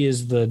Gary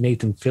is the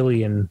Nathan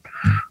Fillion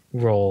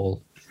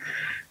role,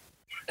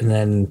 and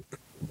then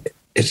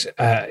it's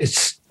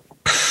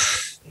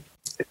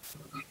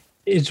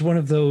one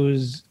of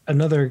those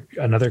another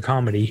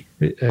comedy.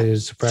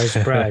 Surprise,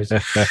 surprise.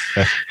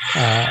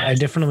 I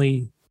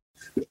definitely,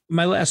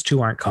 my last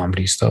two aren't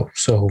comedies though,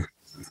 so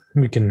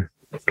we can.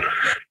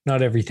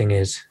 Not everything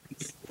is,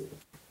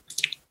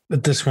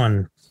 but this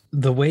one,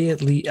 the way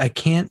I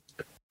can't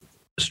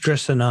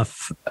stress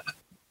enough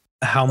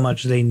how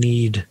much they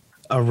need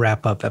a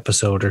wrap up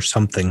episode or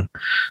something,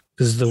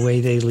 because the way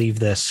they leave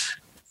this,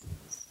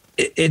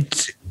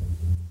 it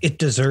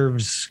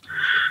deserves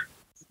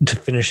to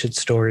finish its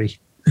story.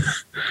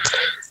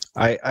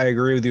 I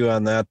agree with you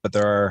on that, but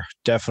there are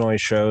definitely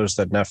shows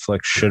that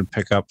Netflix should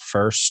pick up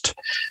first.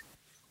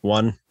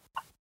 One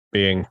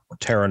being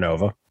Terra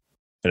Nova,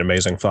 an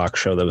amazing Fox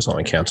show that was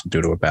only canceled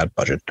due to a bad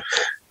budget,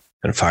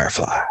 and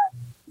Firefly.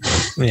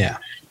 Yeah.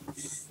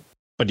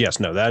 But yes,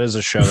 no, that is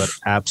a show that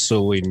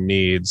absolutely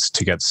needs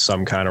to get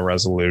some kind of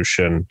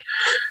resolution.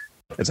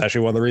 It's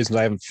actually one of the reasons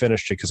I haven't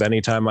finished it, because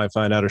anytime I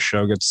find out a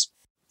show gets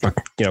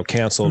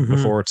canceled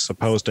before it's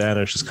supposed to end,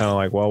 it's just kind of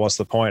like, well, what's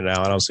the point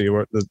now? I don't see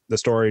where the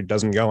story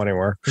doesn't go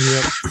anywhere.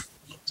 Yep.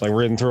 It's like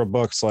reading through a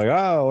book. It's like,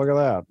 oh, look at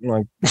that. I'm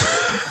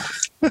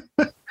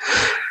like,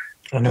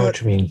 I know what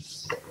you mean.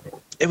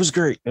 It was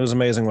great. It was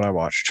amazing what I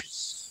watched.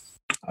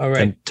 All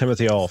right. And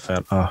Timothy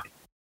Olyphant.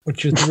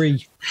 What's your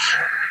 3?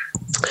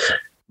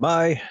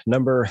 My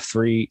number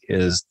 3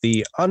 is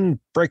The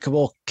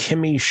Unbreakable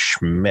Kimmy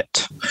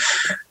Schmidt.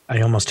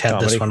 I almost had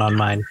this one on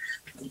mine.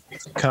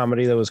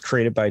 Comedy that was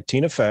created by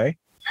Tina Fey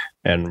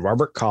and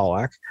Robert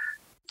Kolak,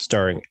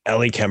 starring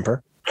Ellie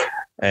Kemper.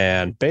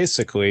 And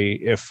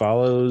basically, it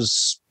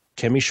follows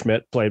Kimmy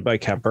Schmidt, played by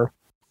Kemper.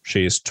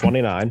 She's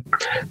 29.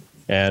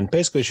 And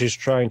basically, she's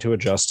trying to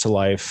adjust to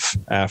life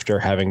after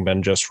having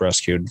been just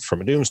rescued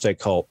from a doomsday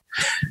cult,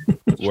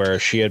 where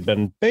she had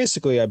been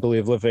basically, I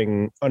believe,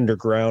 living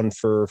underground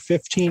for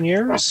 15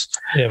 years.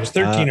 Yeah, it was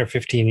 13 or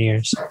 15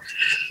 years.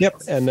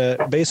 Yep.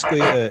 And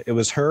basically, it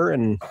was her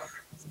and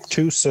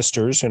 2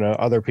 sisters,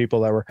 other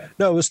people that were...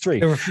 No, it was 3.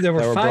 There were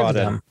 5 of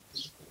them.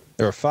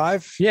 There were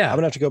 5? Yeah. I'm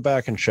going to have to go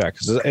back and check,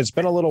 because it's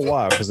been a little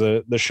while, because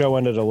the show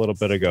ended a little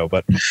bit ago,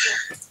 but...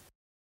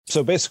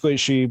 So basically,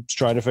 she's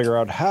trying to figure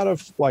out how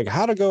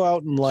to go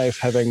out in life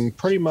having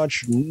pretty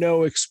much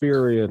no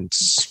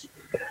experience.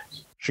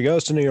 She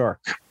goes to New York.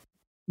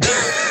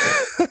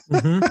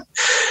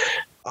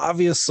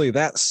 Obviously,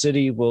 that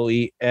city will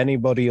eat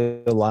anybody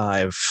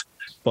alive.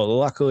 But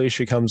luckily,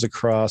 she comes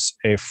across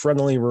a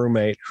friendly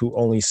roommate who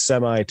only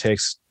semi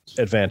takes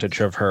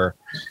advantage of her.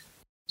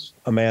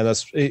 A man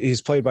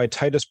he's played by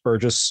Titus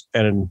Burgess,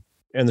 and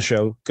in the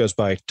show goes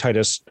by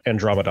Titus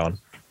Andromedon,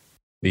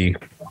 the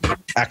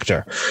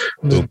actor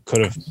who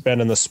could have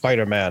been in the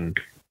Spider-Man.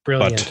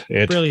 Brilliant.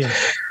 Brilliant.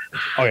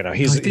 Oh,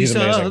 he's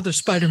amazing. The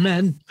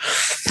Spider-Man.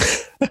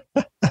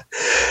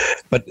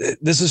 But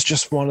this is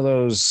just one of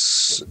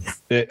those,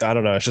 I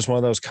don't know, it's just one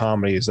of those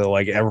comedies that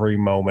like every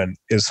moment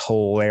is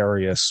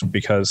hilarious,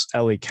 because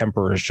Ellie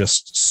Kemper is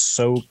just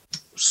so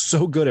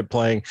good at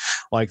playing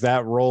like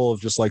that role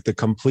of just like the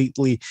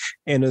completely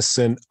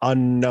innocent,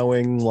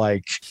 unknowing,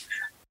 like...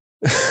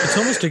 It's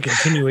almost a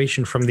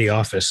continuation from The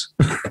Office.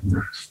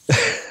 Her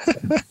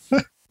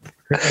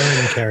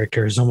Ellen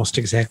character is almost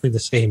exactly the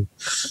same.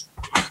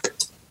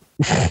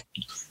 Hey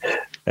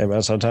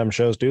man, sometimes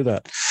shows do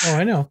that. Oh,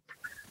 I know.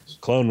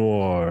 Clone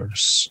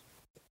Wars.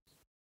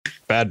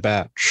 Bad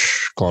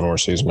Batch. Clone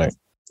Wars Season 8.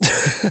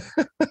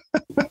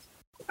 All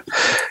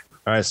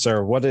right,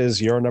 sir. What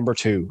is your number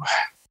 2?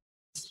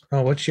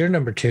 Oh, what's your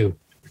number 2?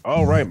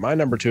 All right, my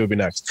number 2 will be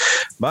next.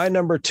 My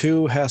number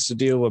 2 has to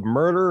deal with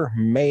murder,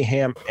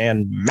 mayhem,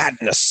 and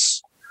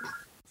madness.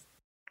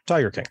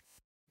 Tiger King.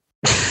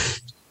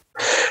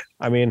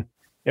 I mean,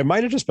 it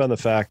might have just been the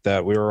fact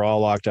that we were all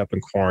locked up in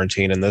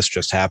quarantine and this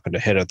just happened to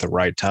hit at the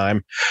right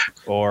time.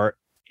 Or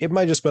it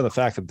might just been the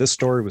fact that this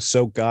story was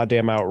so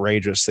goddamn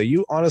outrageous that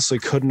you honestly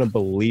couldn't have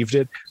believed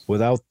it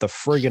without the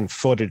friggin'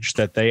 footage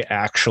that they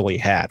actually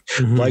had.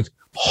 Mm-hmm. Like,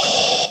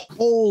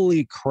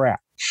 holy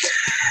crap.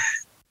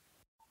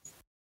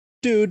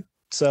 Dude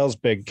sells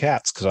big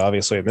cats, because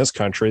obviously in this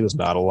country there's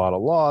not a lot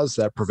of laws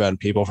that prevent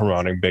people from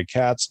owning big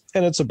cats,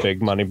 and it's a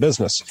big money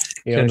business.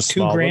 He owned a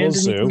small little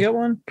zoo. You can get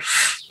one?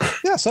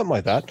 Yeah, something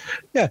like that.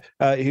 Yeah,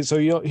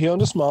 he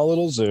owned a small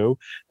little zoo,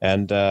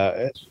 and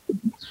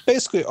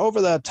basically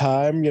over that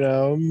time,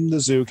 the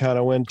zoo kind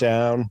of went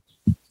down.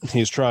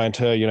 He's trying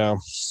to,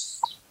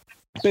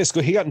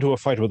 basically he got into a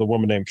fight with a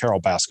woman named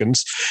Carol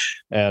Baskins,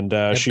 and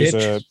she's she's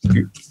a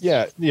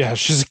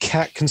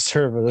cat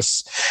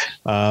conservatoress.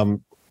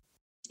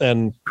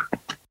 And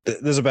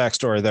there's a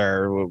backstory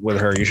there with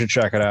her. You should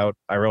check it out.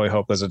 I really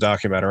hope there's a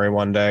documentary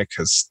one day,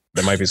 because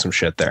there might be some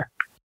shit there.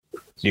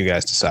 You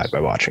guys decide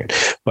by watching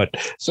it. But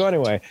so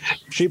anyway,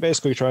 she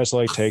basically tries to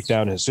like take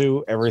down his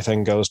zoo.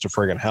 Everything goes to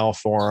friggin' hell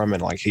for him,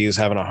 and like he's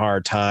having a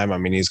hard time. I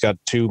mean, he's got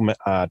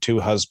two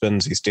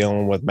husbands. He's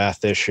dealing with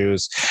meth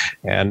issues,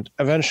 and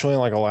eventually,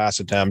 like a last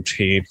attempt,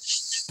 he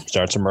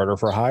starts a murder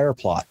for hire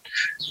plot.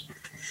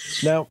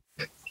 Now,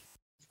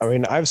 I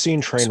mean, I've seen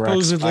train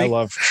wrecks.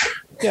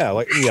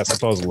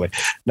 supposedly.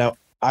 Now,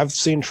 I've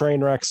seen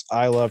train wrecks.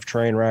 I love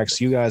train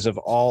wrecks. You guys have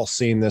all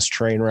seen this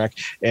train wreck.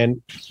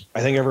 And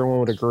I think everyone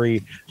would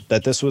agree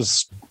that this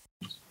was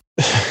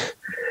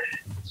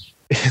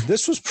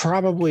this was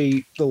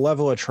probably the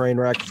level of train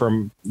wreck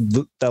from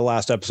the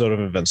last episode of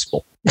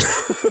Invincible.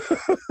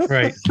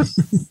 Right.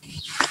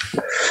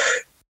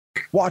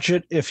 Watch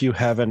it if you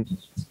haven't.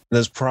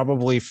 There's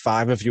probably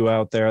 5 of you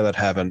out there that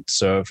haven't.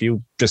 So if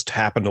you just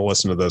happen to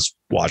listen to this,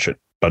 watch it.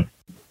 But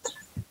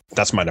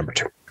that's my number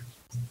 2.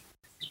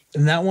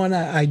 And that one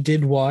I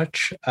did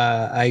watch.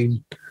 I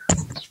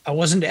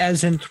wasn't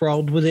as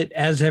enthralled with it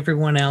as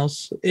everyone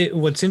else.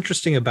 What's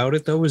interesting about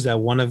it, though, is that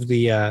one of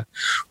the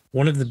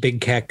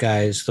big cat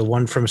guys, the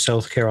one from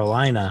South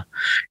Carolina,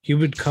 he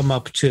would come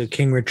up to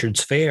King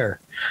Richard's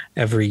Fair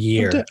every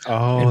year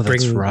and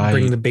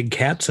bring the big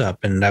cats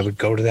up, and I would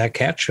go to that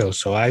cat show.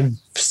 So I've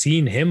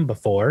seen him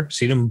before,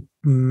 seen him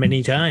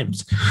many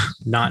times,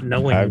 not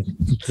knowing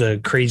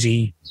the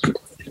crazy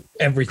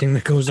everything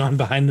that goes on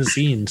behind the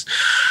scenes.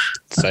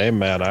 Same,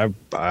 man.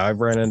 I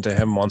ran into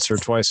him once or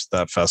twice at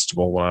that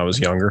festival when I was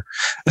younger.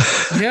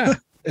 Yeah.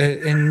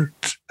 And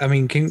I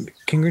mean, King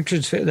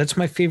Richard's Fair, that's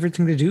my favorite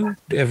thing to do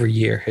every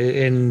year.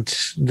 And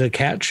the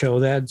cat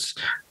show, that's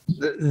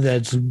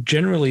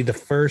generally the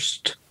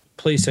first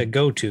place I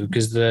go to,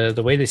 because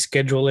the way they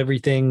schedule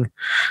everything,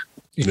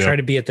 you try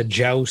to be at the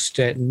joust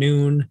at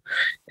noon,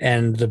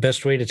 and the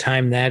best way to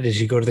time that is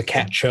you go to the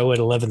cat show at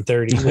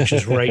 11:30, which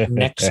is right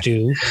next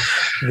to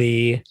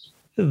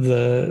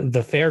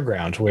the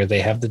fairgrounds where they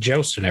have the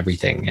joust and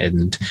everything.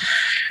 And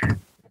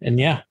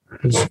yeah,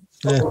 it's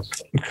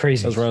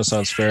crazy. Those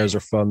Renaissance fairs are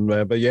fun,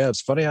 man. But yeah,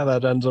 it's funny how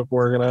that ends up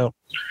working out.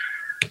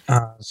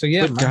 So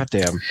yeah,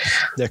 goddamn.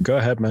 Yeah, go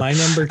ahead, man. My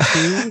number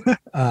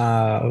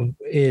 2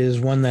 is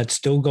one that's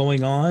still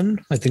going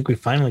on. I think we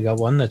finally got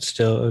one that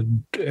still,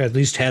 at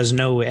least, has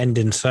no end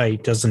in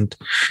sight. Isn't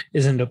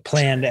a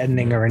planned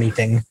ending or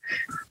anything.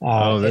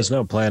 There's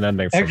no planned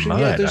ending for mine.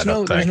 Yeah, there's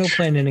no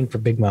planned ending for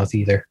Big Mouth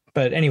either.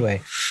 But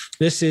anyway,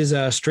 this is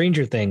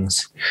Stranger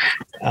Things.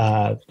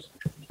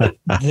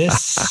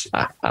 This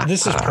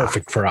is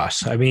perfect for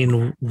us. I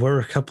mean, we're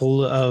a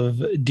couple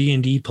of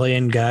D&D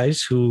playing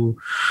guys who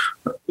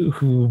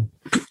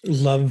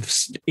love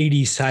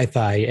 80s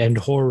sci-fi and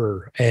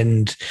horror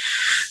and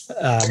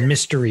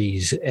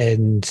mysteries,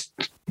 and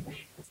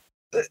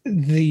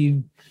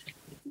the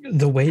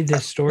way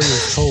this story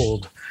is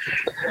told,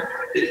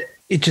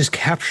 it just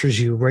captures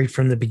you right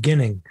from the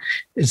beginning.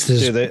 It's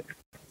this.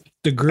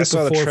 The group I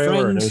saw of the 4 trailer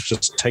friends. and it was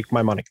just take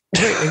my money.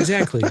 Right,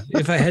 exactly.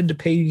 If I had to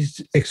pay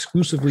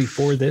exclusively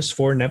for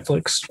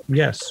Netflix,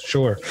 yes,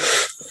 sure.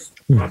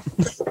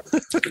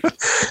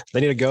 They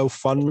need to go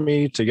fund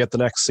me to get the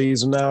next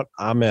season out.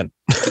 I'm in.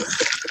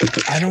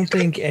 I don't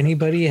think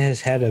anybody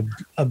has had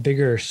a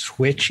bigger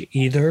switch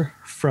either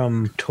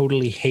from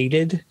totally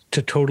hated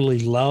to totally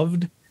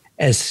loved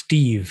as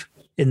Steve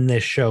in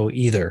this show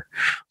either.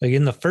 Like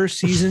in the first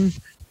season,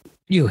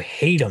 you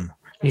hate him.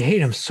 You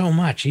hate him so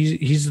much.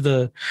 He's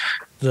the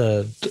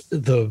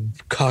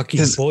cocky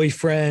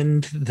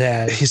boyfriend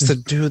that he's the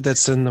dude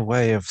that's in the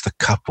way of the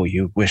couple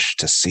you wish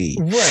to see.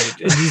 Right.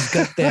 And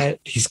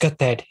he's got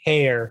that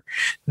hair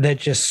that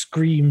just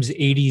screams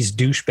 80s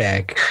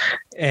douchebag,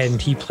 and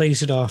he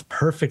plays it off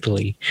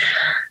perfectly.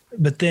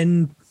 But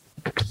then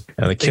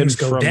the things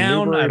go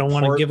down. Newburyport, I don't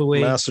want to give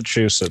away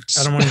Massachusetts.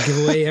 I don't want to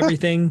give away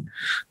everything,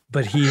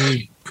 but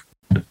he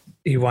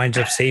winds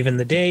up saving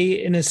the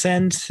day in a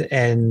sense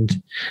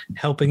and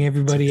helping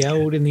everybody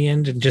out in the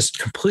end, and just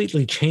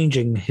completely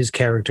changing his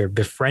character,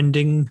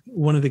 befriending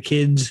one of the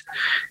kids,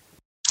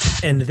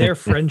 and their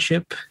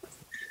friendship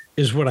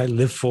is what I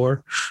live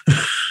for.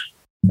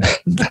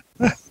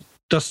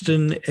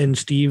 Dustin and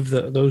Steve,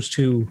 those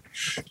two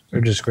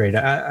are just great.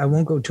 I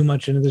won't go too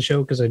much into the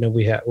show because I know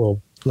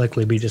we'll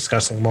likely be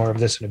discussing more of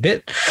this in a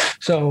bit.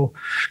 So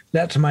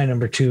that's my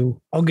number 2.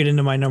 I'll get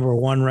into my number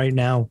 1 right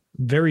now.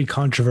 Very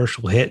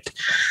controversial hit.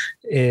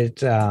 It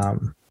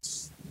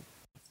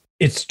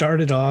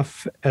started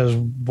off as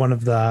one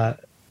of I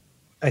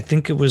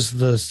think it was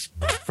the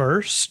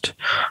first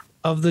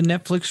of the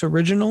Netflix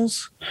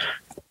originals.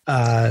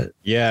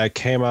 It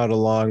came out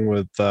along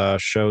with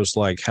shows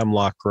like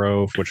Hemlock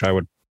Grove, which I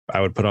would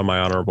put on my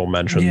honorable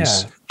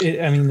mentions.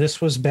 Yeah, this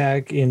was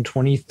back in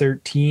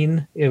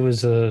 2013. It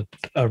was a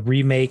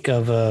remake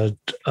of a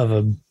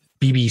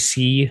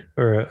BBC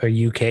or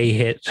a UK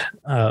hit,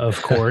 of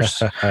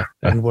course.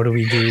 And what do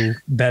we do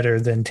better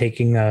than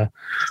taking a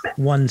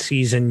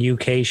 1-season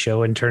UK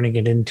show and turning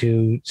it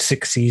into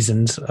 6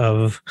 seasons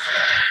of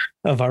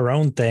our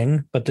own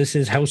thing? But this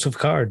is House of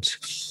Cards.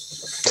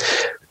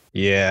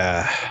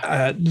 Yeah.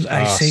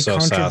 I say so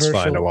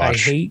satisfying to controversial.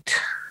 watch.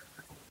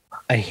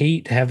 I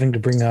hate having to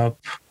bring up.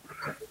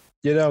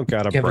 You don't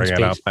got to bring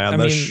it up, man.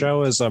 The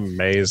show is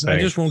amazing. I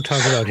just won't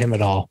talk about him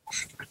at all.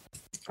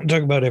 I'll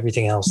talk about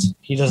everything else.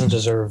 He doesn't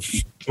deserve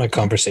my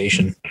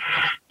conversation.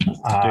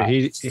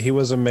 Dude, he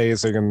was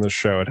amazing in the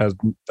show. It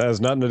has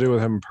nothing to do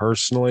with him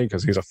personally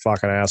because he's a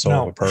fucking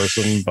asshole of a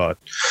person. But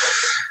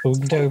we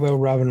can talk about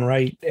Robin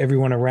Wright,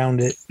 everyone around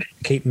it,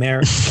 Kate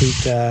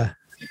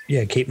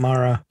Kate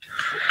Mara.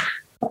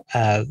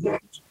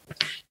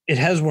 It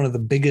has one of the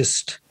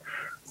biggest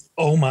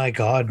oh my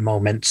God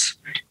moments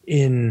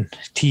in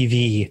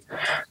TV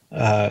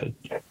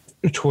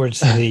towards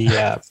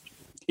the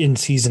in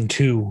season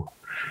 2.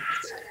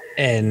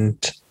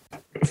 And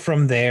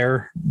from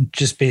there,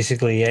 just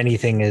basically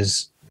anything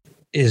is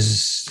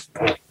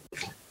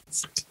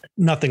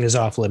nothing is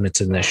off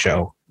limits in this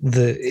show.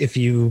 If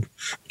you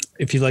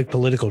like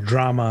political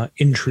drama,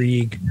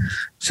 intrigue,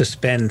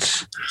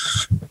 suspense,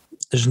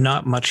 there's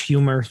not much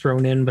humor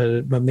thrown in,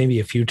 but maybe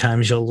a few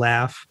times you'll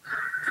laugh.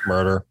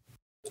 Murder.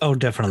 Oh,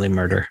 definitely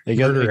murder. It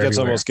gets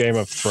almost Game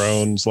of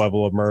Thrones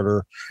level of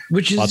murder.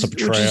 Which is lots of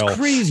betrayal. Which is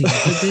crazy.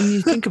 But then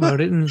you think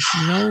about it, and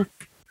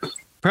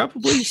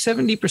probably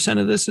 70%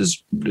 of this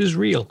is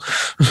real.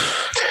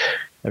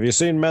 Have you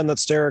seen Men That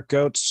Stare at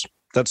Goats?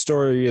 That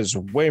story is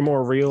way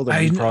more real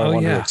than you probably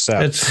want to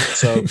accept.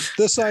 So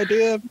this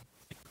idea,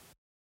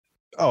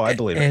 I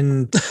believe it.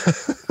 And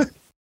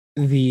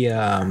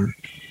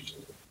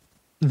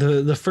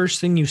the first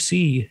thing you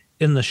see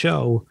in the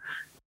show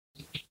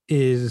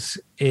is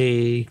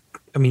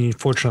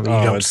fortunately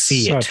you don't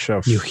see it.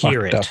 You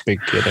hear it. Up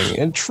beginning.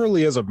 It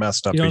truly is a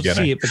messed up beginning. You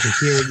don't see it, but you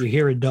hear it. You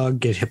hear a dog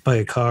get hit by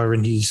a car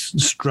and he's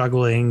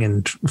struggling,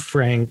 and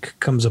Frank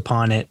comes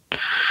upon it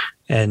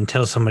and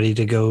tells somebody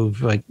to go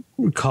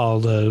call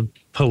the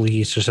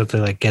police or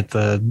something, get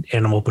the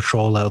animal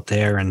patrol out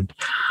there. And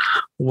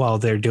while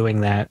they're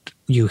doing that,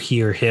 you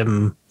hear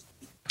him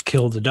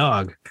kill the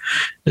dog,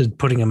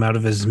 putting him out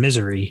of his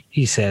misery,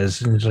 he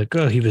says. And he's like,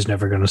 he was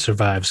never going to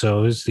survive.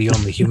 So it's the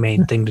only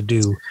humane thing to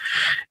do.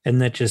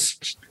 And that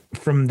just,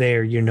 from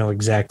there, you know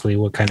exactly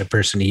what kind of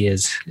person he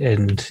is,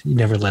 and he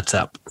never lets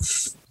up.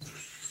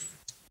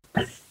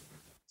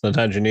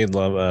 Sometimes you need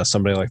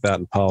somebody like that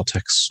in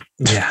politics.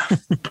 Yeah.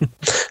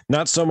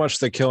 Not so much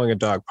the killing a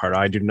dog part.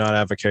 I do not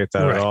advocate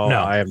that at all.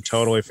 No. I am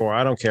totally for.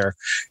 I don't care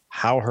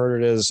how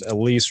hurt it is. At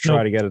least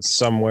try to get it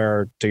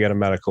somewhere to get a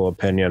medical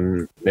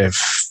opinion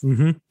if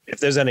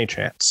there's any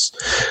chance.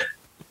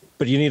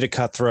 But you need a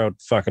cutthroat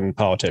fucking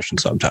politician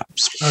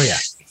sometimes. Oh yeah.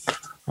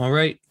 All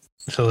right.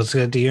 So let's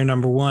get to your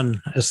number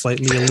 1, as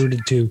slightly alluded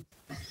to.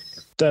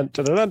 Dun,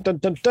 dun, dun, dun,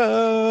 dun,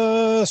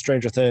 dun,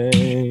 Stranger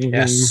Things.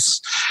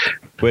 Yes.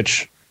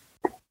 Which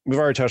we've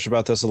already touched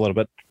about this a little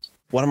bit.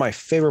 One of my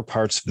favorite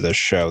parts of this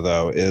show,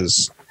 though,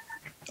 is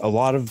a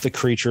lot of the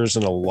creatures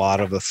and a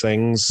lot of the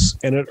things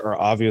in it are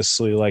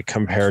obviously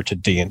compared to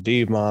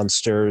D&D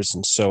monsters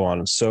and so on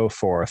and so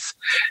forth.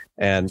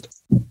 And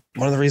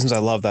one of the reasons I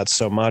love that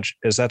so much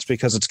is that's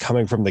because it's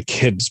coming from the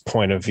kids'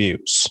 point of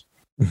views.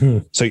 Mm-hmm.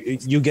 So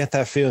you get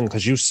that feeling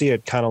because you see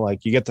it kind of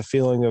you get the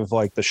feeling of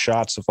the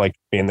shots of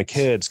being the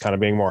kids kind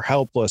of being more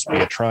helpless,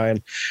 being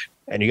trying,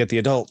 and you get the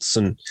adults.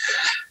 And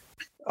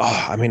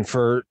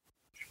for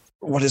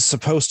what is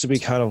supposed to be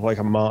kind of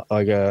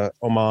a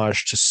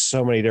homage to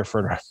so many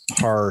different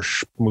horror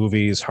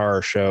movies,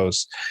 horror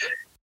shows.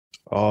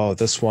 Oh,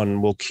 this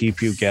one will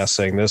keep you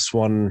guessing. This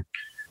one,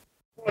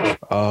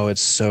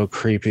 it's so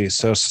creepy,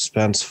 so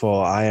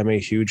suspenseful. I am a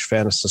huge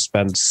fan of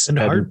suspense. And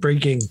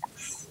heartbreaking.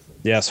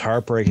 Yes,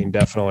 heartbreaking,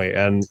 definitely.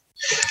 And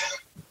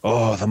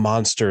the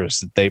monsters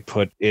that they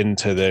put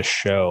into this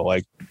show,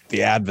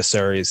 the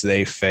adversaries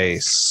they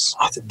face.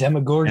 The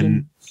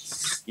Demogorgon.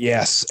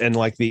 Yes, and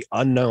the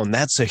unknown.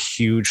 That's a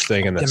huge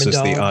thing in this, is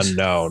the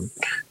unknown.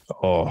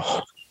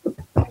 Oh.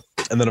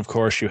 And then, of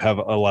course, you have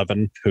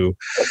Eleven, who...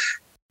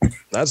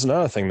 That's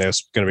another thing they're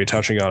going to be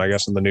touching on, I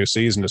guess, in the new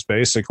season, is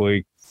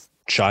basically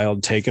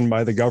child taken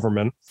by the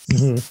government,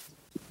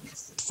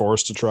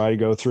 forced to try to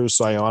go through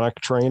psionic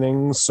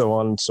training, so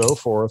on and so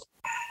forth,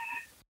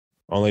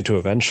 only to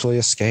eventually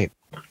escape.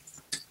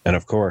 And,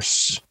 of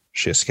course,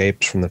 she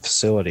escaped from the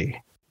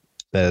facility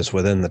that is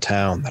within the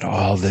town that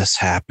all this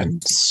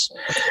happens.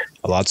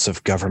 Lots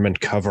of government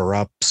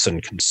cover-ups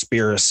and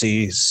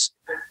conspiracies.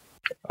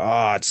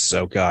 It's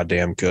so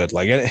goddamn good.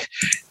 If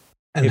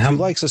you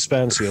like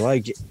suspense, you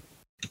like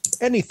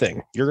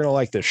anything, you're gonna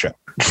like this show.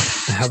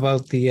 How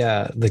about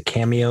the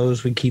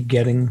cameos we keep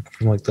getting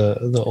from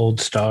the old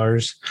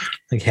stars,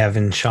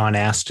 having Sean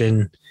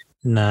Astin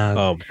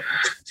in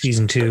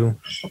season 2?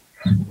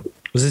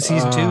 Was it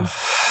season 2?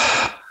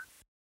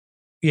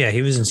 Yeah,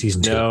 he was in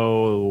season 2.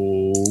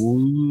 No,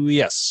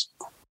 yes,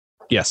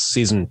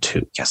 season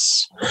 2.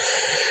 Yes.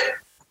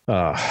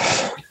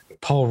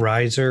 Paul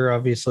Reiser,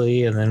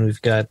 obviously, and then we've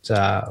got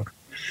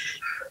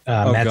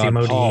Matthew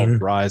Modine. Paul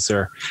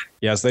Reiser.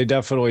 Yes, they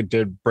definitely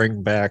did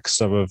bring back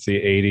some of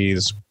the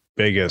 80s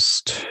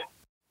biggest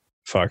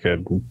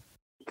fucking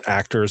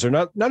actors. Or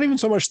not even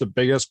so much the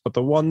biggest, but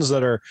the ones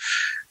that are.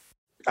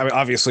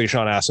 Obviously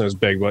Sean Astin is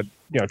big, but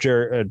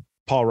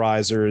Paul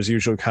Reiser is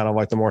usually kind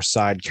of the more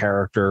side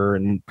character,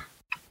 and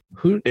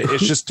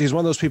he's one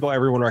of those people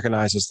everyone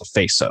recognizes the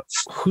face of.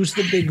 Who's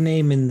the big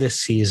name in this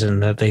season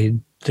that they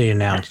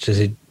announced? Is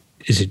it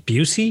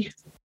Busey?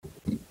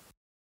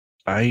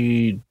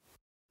 I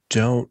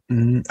do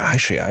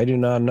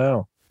not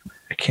know.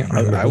 I can't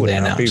remember who they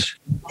announced.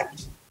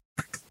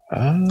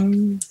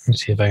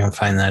 Let's see if I can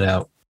find that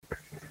out.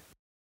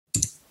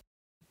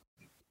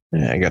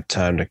 Yeah, I got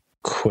time to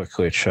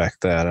quickly check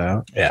that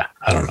out. Yeah,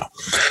 I don't know.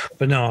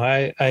 But no,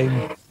 I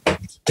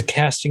the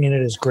casting in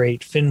it is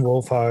great. Finn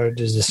Wolfhard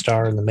is a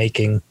star in the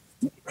making.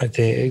 I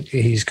think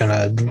he's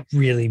gonna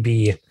really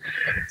be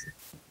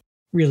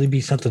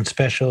something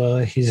special.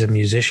 He's a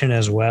musician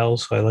as well,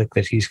 so I like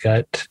that he's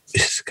got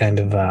his kind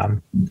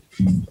of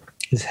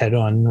his head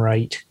on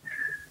right.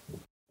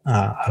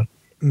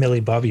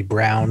 Millie Bobby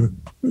Brown,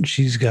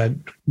 she's got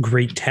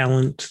great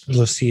talent.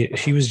 Let's see,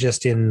 she was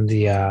just in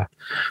the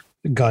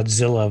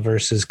Godzilla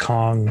versus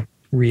Kong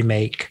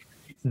remake.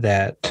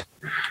 That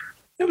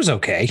it was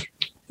okay.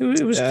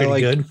 It was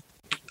pretty good.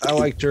 I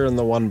liked her in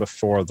the one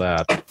before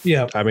that.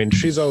 Yeah. I mean,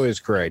 she's always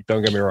great.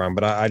 Don't get me wrong,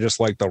 but I just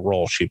like the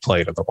role she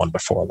played in the one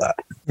before that.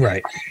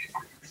 Right.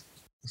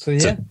 So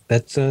yeah,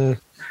 that's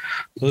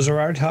those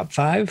are our top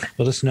 5.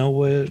 Let us know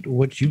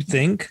what you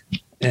think,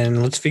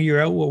 and let's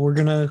figure out what we're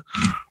gonna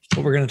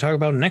talk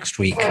about next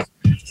week.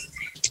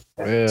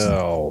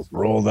 Well,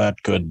 roll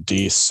that good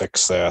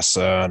D6 there,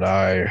 sir, and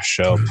I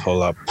shall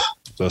pull up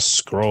the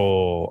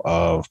scroll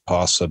of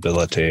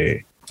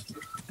possibility.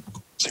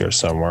 It's here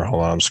somewhere.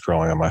 Hold on, I'm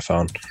scrolling on my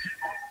phone.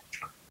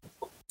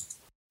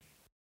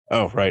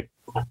 Oh, right.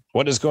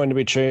 What is going to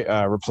be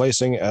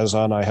replacing as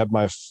on? I have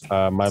my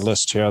my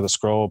list here. The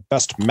scroll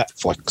best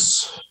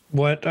Netflix.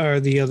 What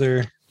are the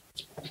other?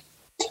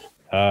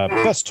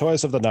 Best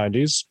toys of the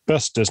 90s.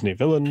 Best Disney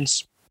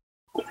villains.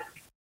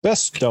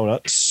 Best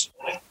donuts.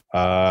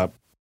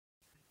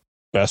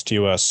 Best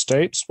U.S.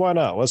 states. Why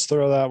not? Let's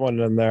throw that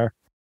one in there.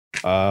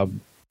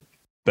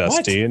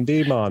 Best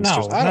D&D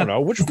monsters. No, I don't know.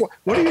 Which one?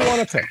 What do you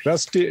want to pick?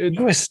 Best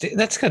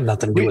That's got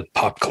nothing to do with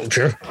pop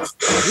culture.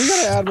 We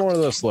got to add more to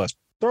this list.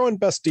 Throw in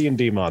best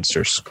D&D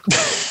monsters.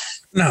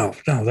 No,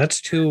 that's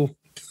too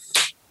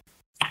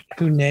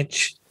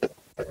niche.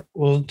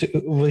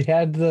 We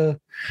had the.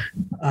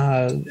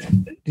 Do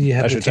you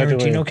have the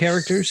Tarantino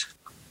characters?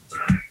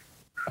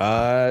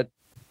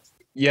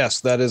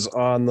 Yes, that is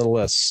on the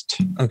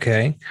list.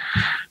 Okay.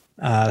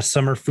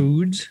 Summer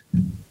foods.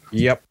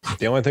 Yep.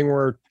 The only thing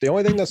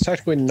that's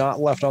technically not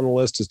left on the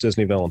list is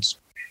Disney villains.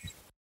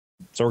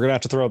 So we're gonna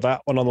have to throw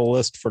that one on the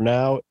list for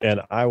now,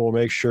 and I will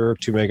make sure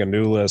to make a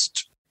new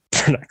list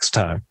for next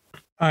time.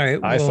 All right.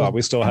 I thought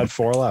we still had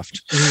 4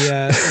 left.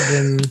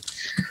 Then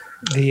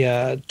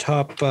the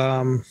top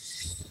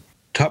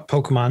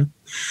Pokemon.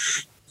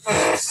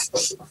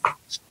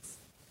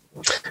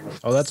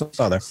 Oh, that's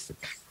on there.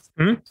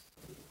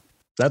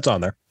 That's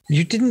on there.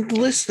 You didn't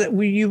list that.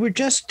 You were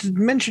just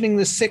mentioning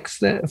the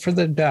 6 for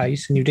the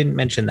dice, and you didn't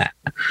mention that.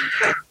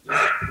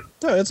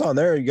 No, it's on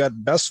there. You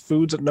got best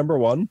foods at number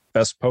 1,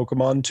 best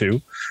Pokemon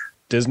 2,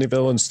 Disney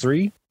villains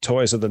 3,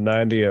 toys of the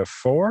 90s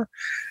 4,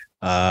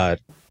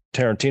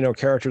 Tarantino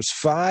characters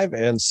 5,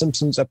 and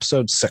Simpsons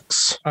episode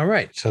 6. All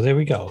right, so there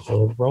we go.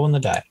 So rolling the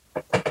die.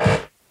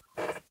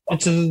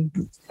 It's a.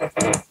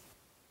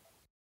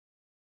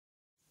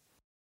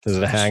 Is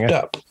it a hanger?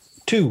 Stop.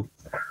 2.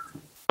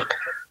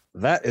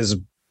 That is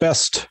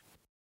best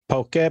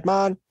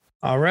Pokemon.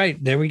 All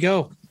right, there we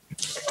go.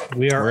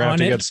 We are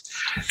on it.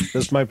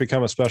 This might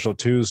become a special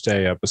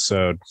Tuesday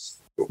episode.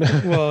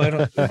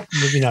 Well,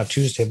 maybe not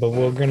Tuesday, but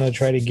we're going to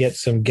try to get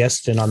some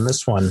guests in on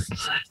this one,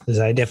 because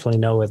I definitely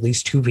know at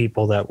least 2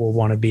 people that will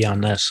want to be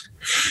on this.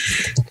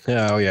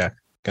 Yeah, oh yeah.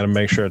 Got to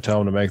make sure to tell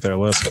them to make their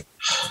list.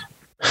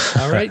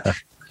 All right.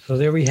 So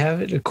there we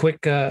have it. A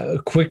quick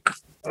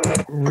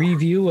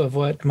review of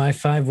what my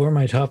 5 were.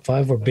 My top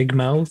 5 were Big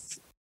Mouth.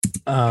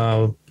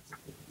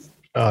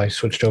 I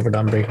switched over to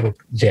Unbreakable.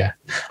 Yeah.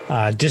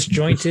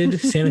 Disjointed,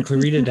 Santa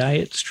Clarita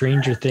Diet,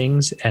 Stranger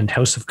Things, and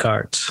House of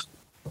Cards.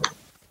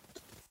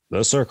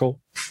 The Circle,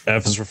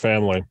 F is for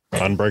Family,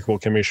 Unbreakable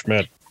Kimmy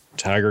Schmidt,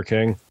 Tiger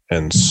King,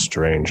 and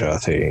Stranger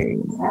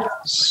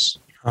Things.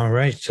 All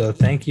right. So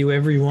thank you,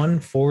 everyone,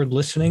 for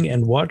listening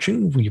and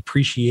watching. We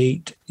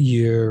appreciate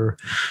your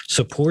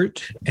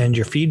support and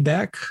your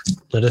feedback.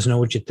 Let us know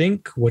what you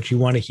think, what you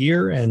want to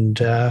hear, and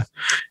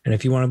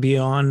if you want to be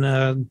on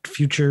a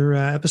future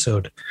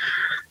episode.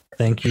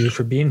 Thank you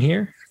for being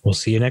here. We'll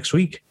see you next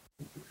week.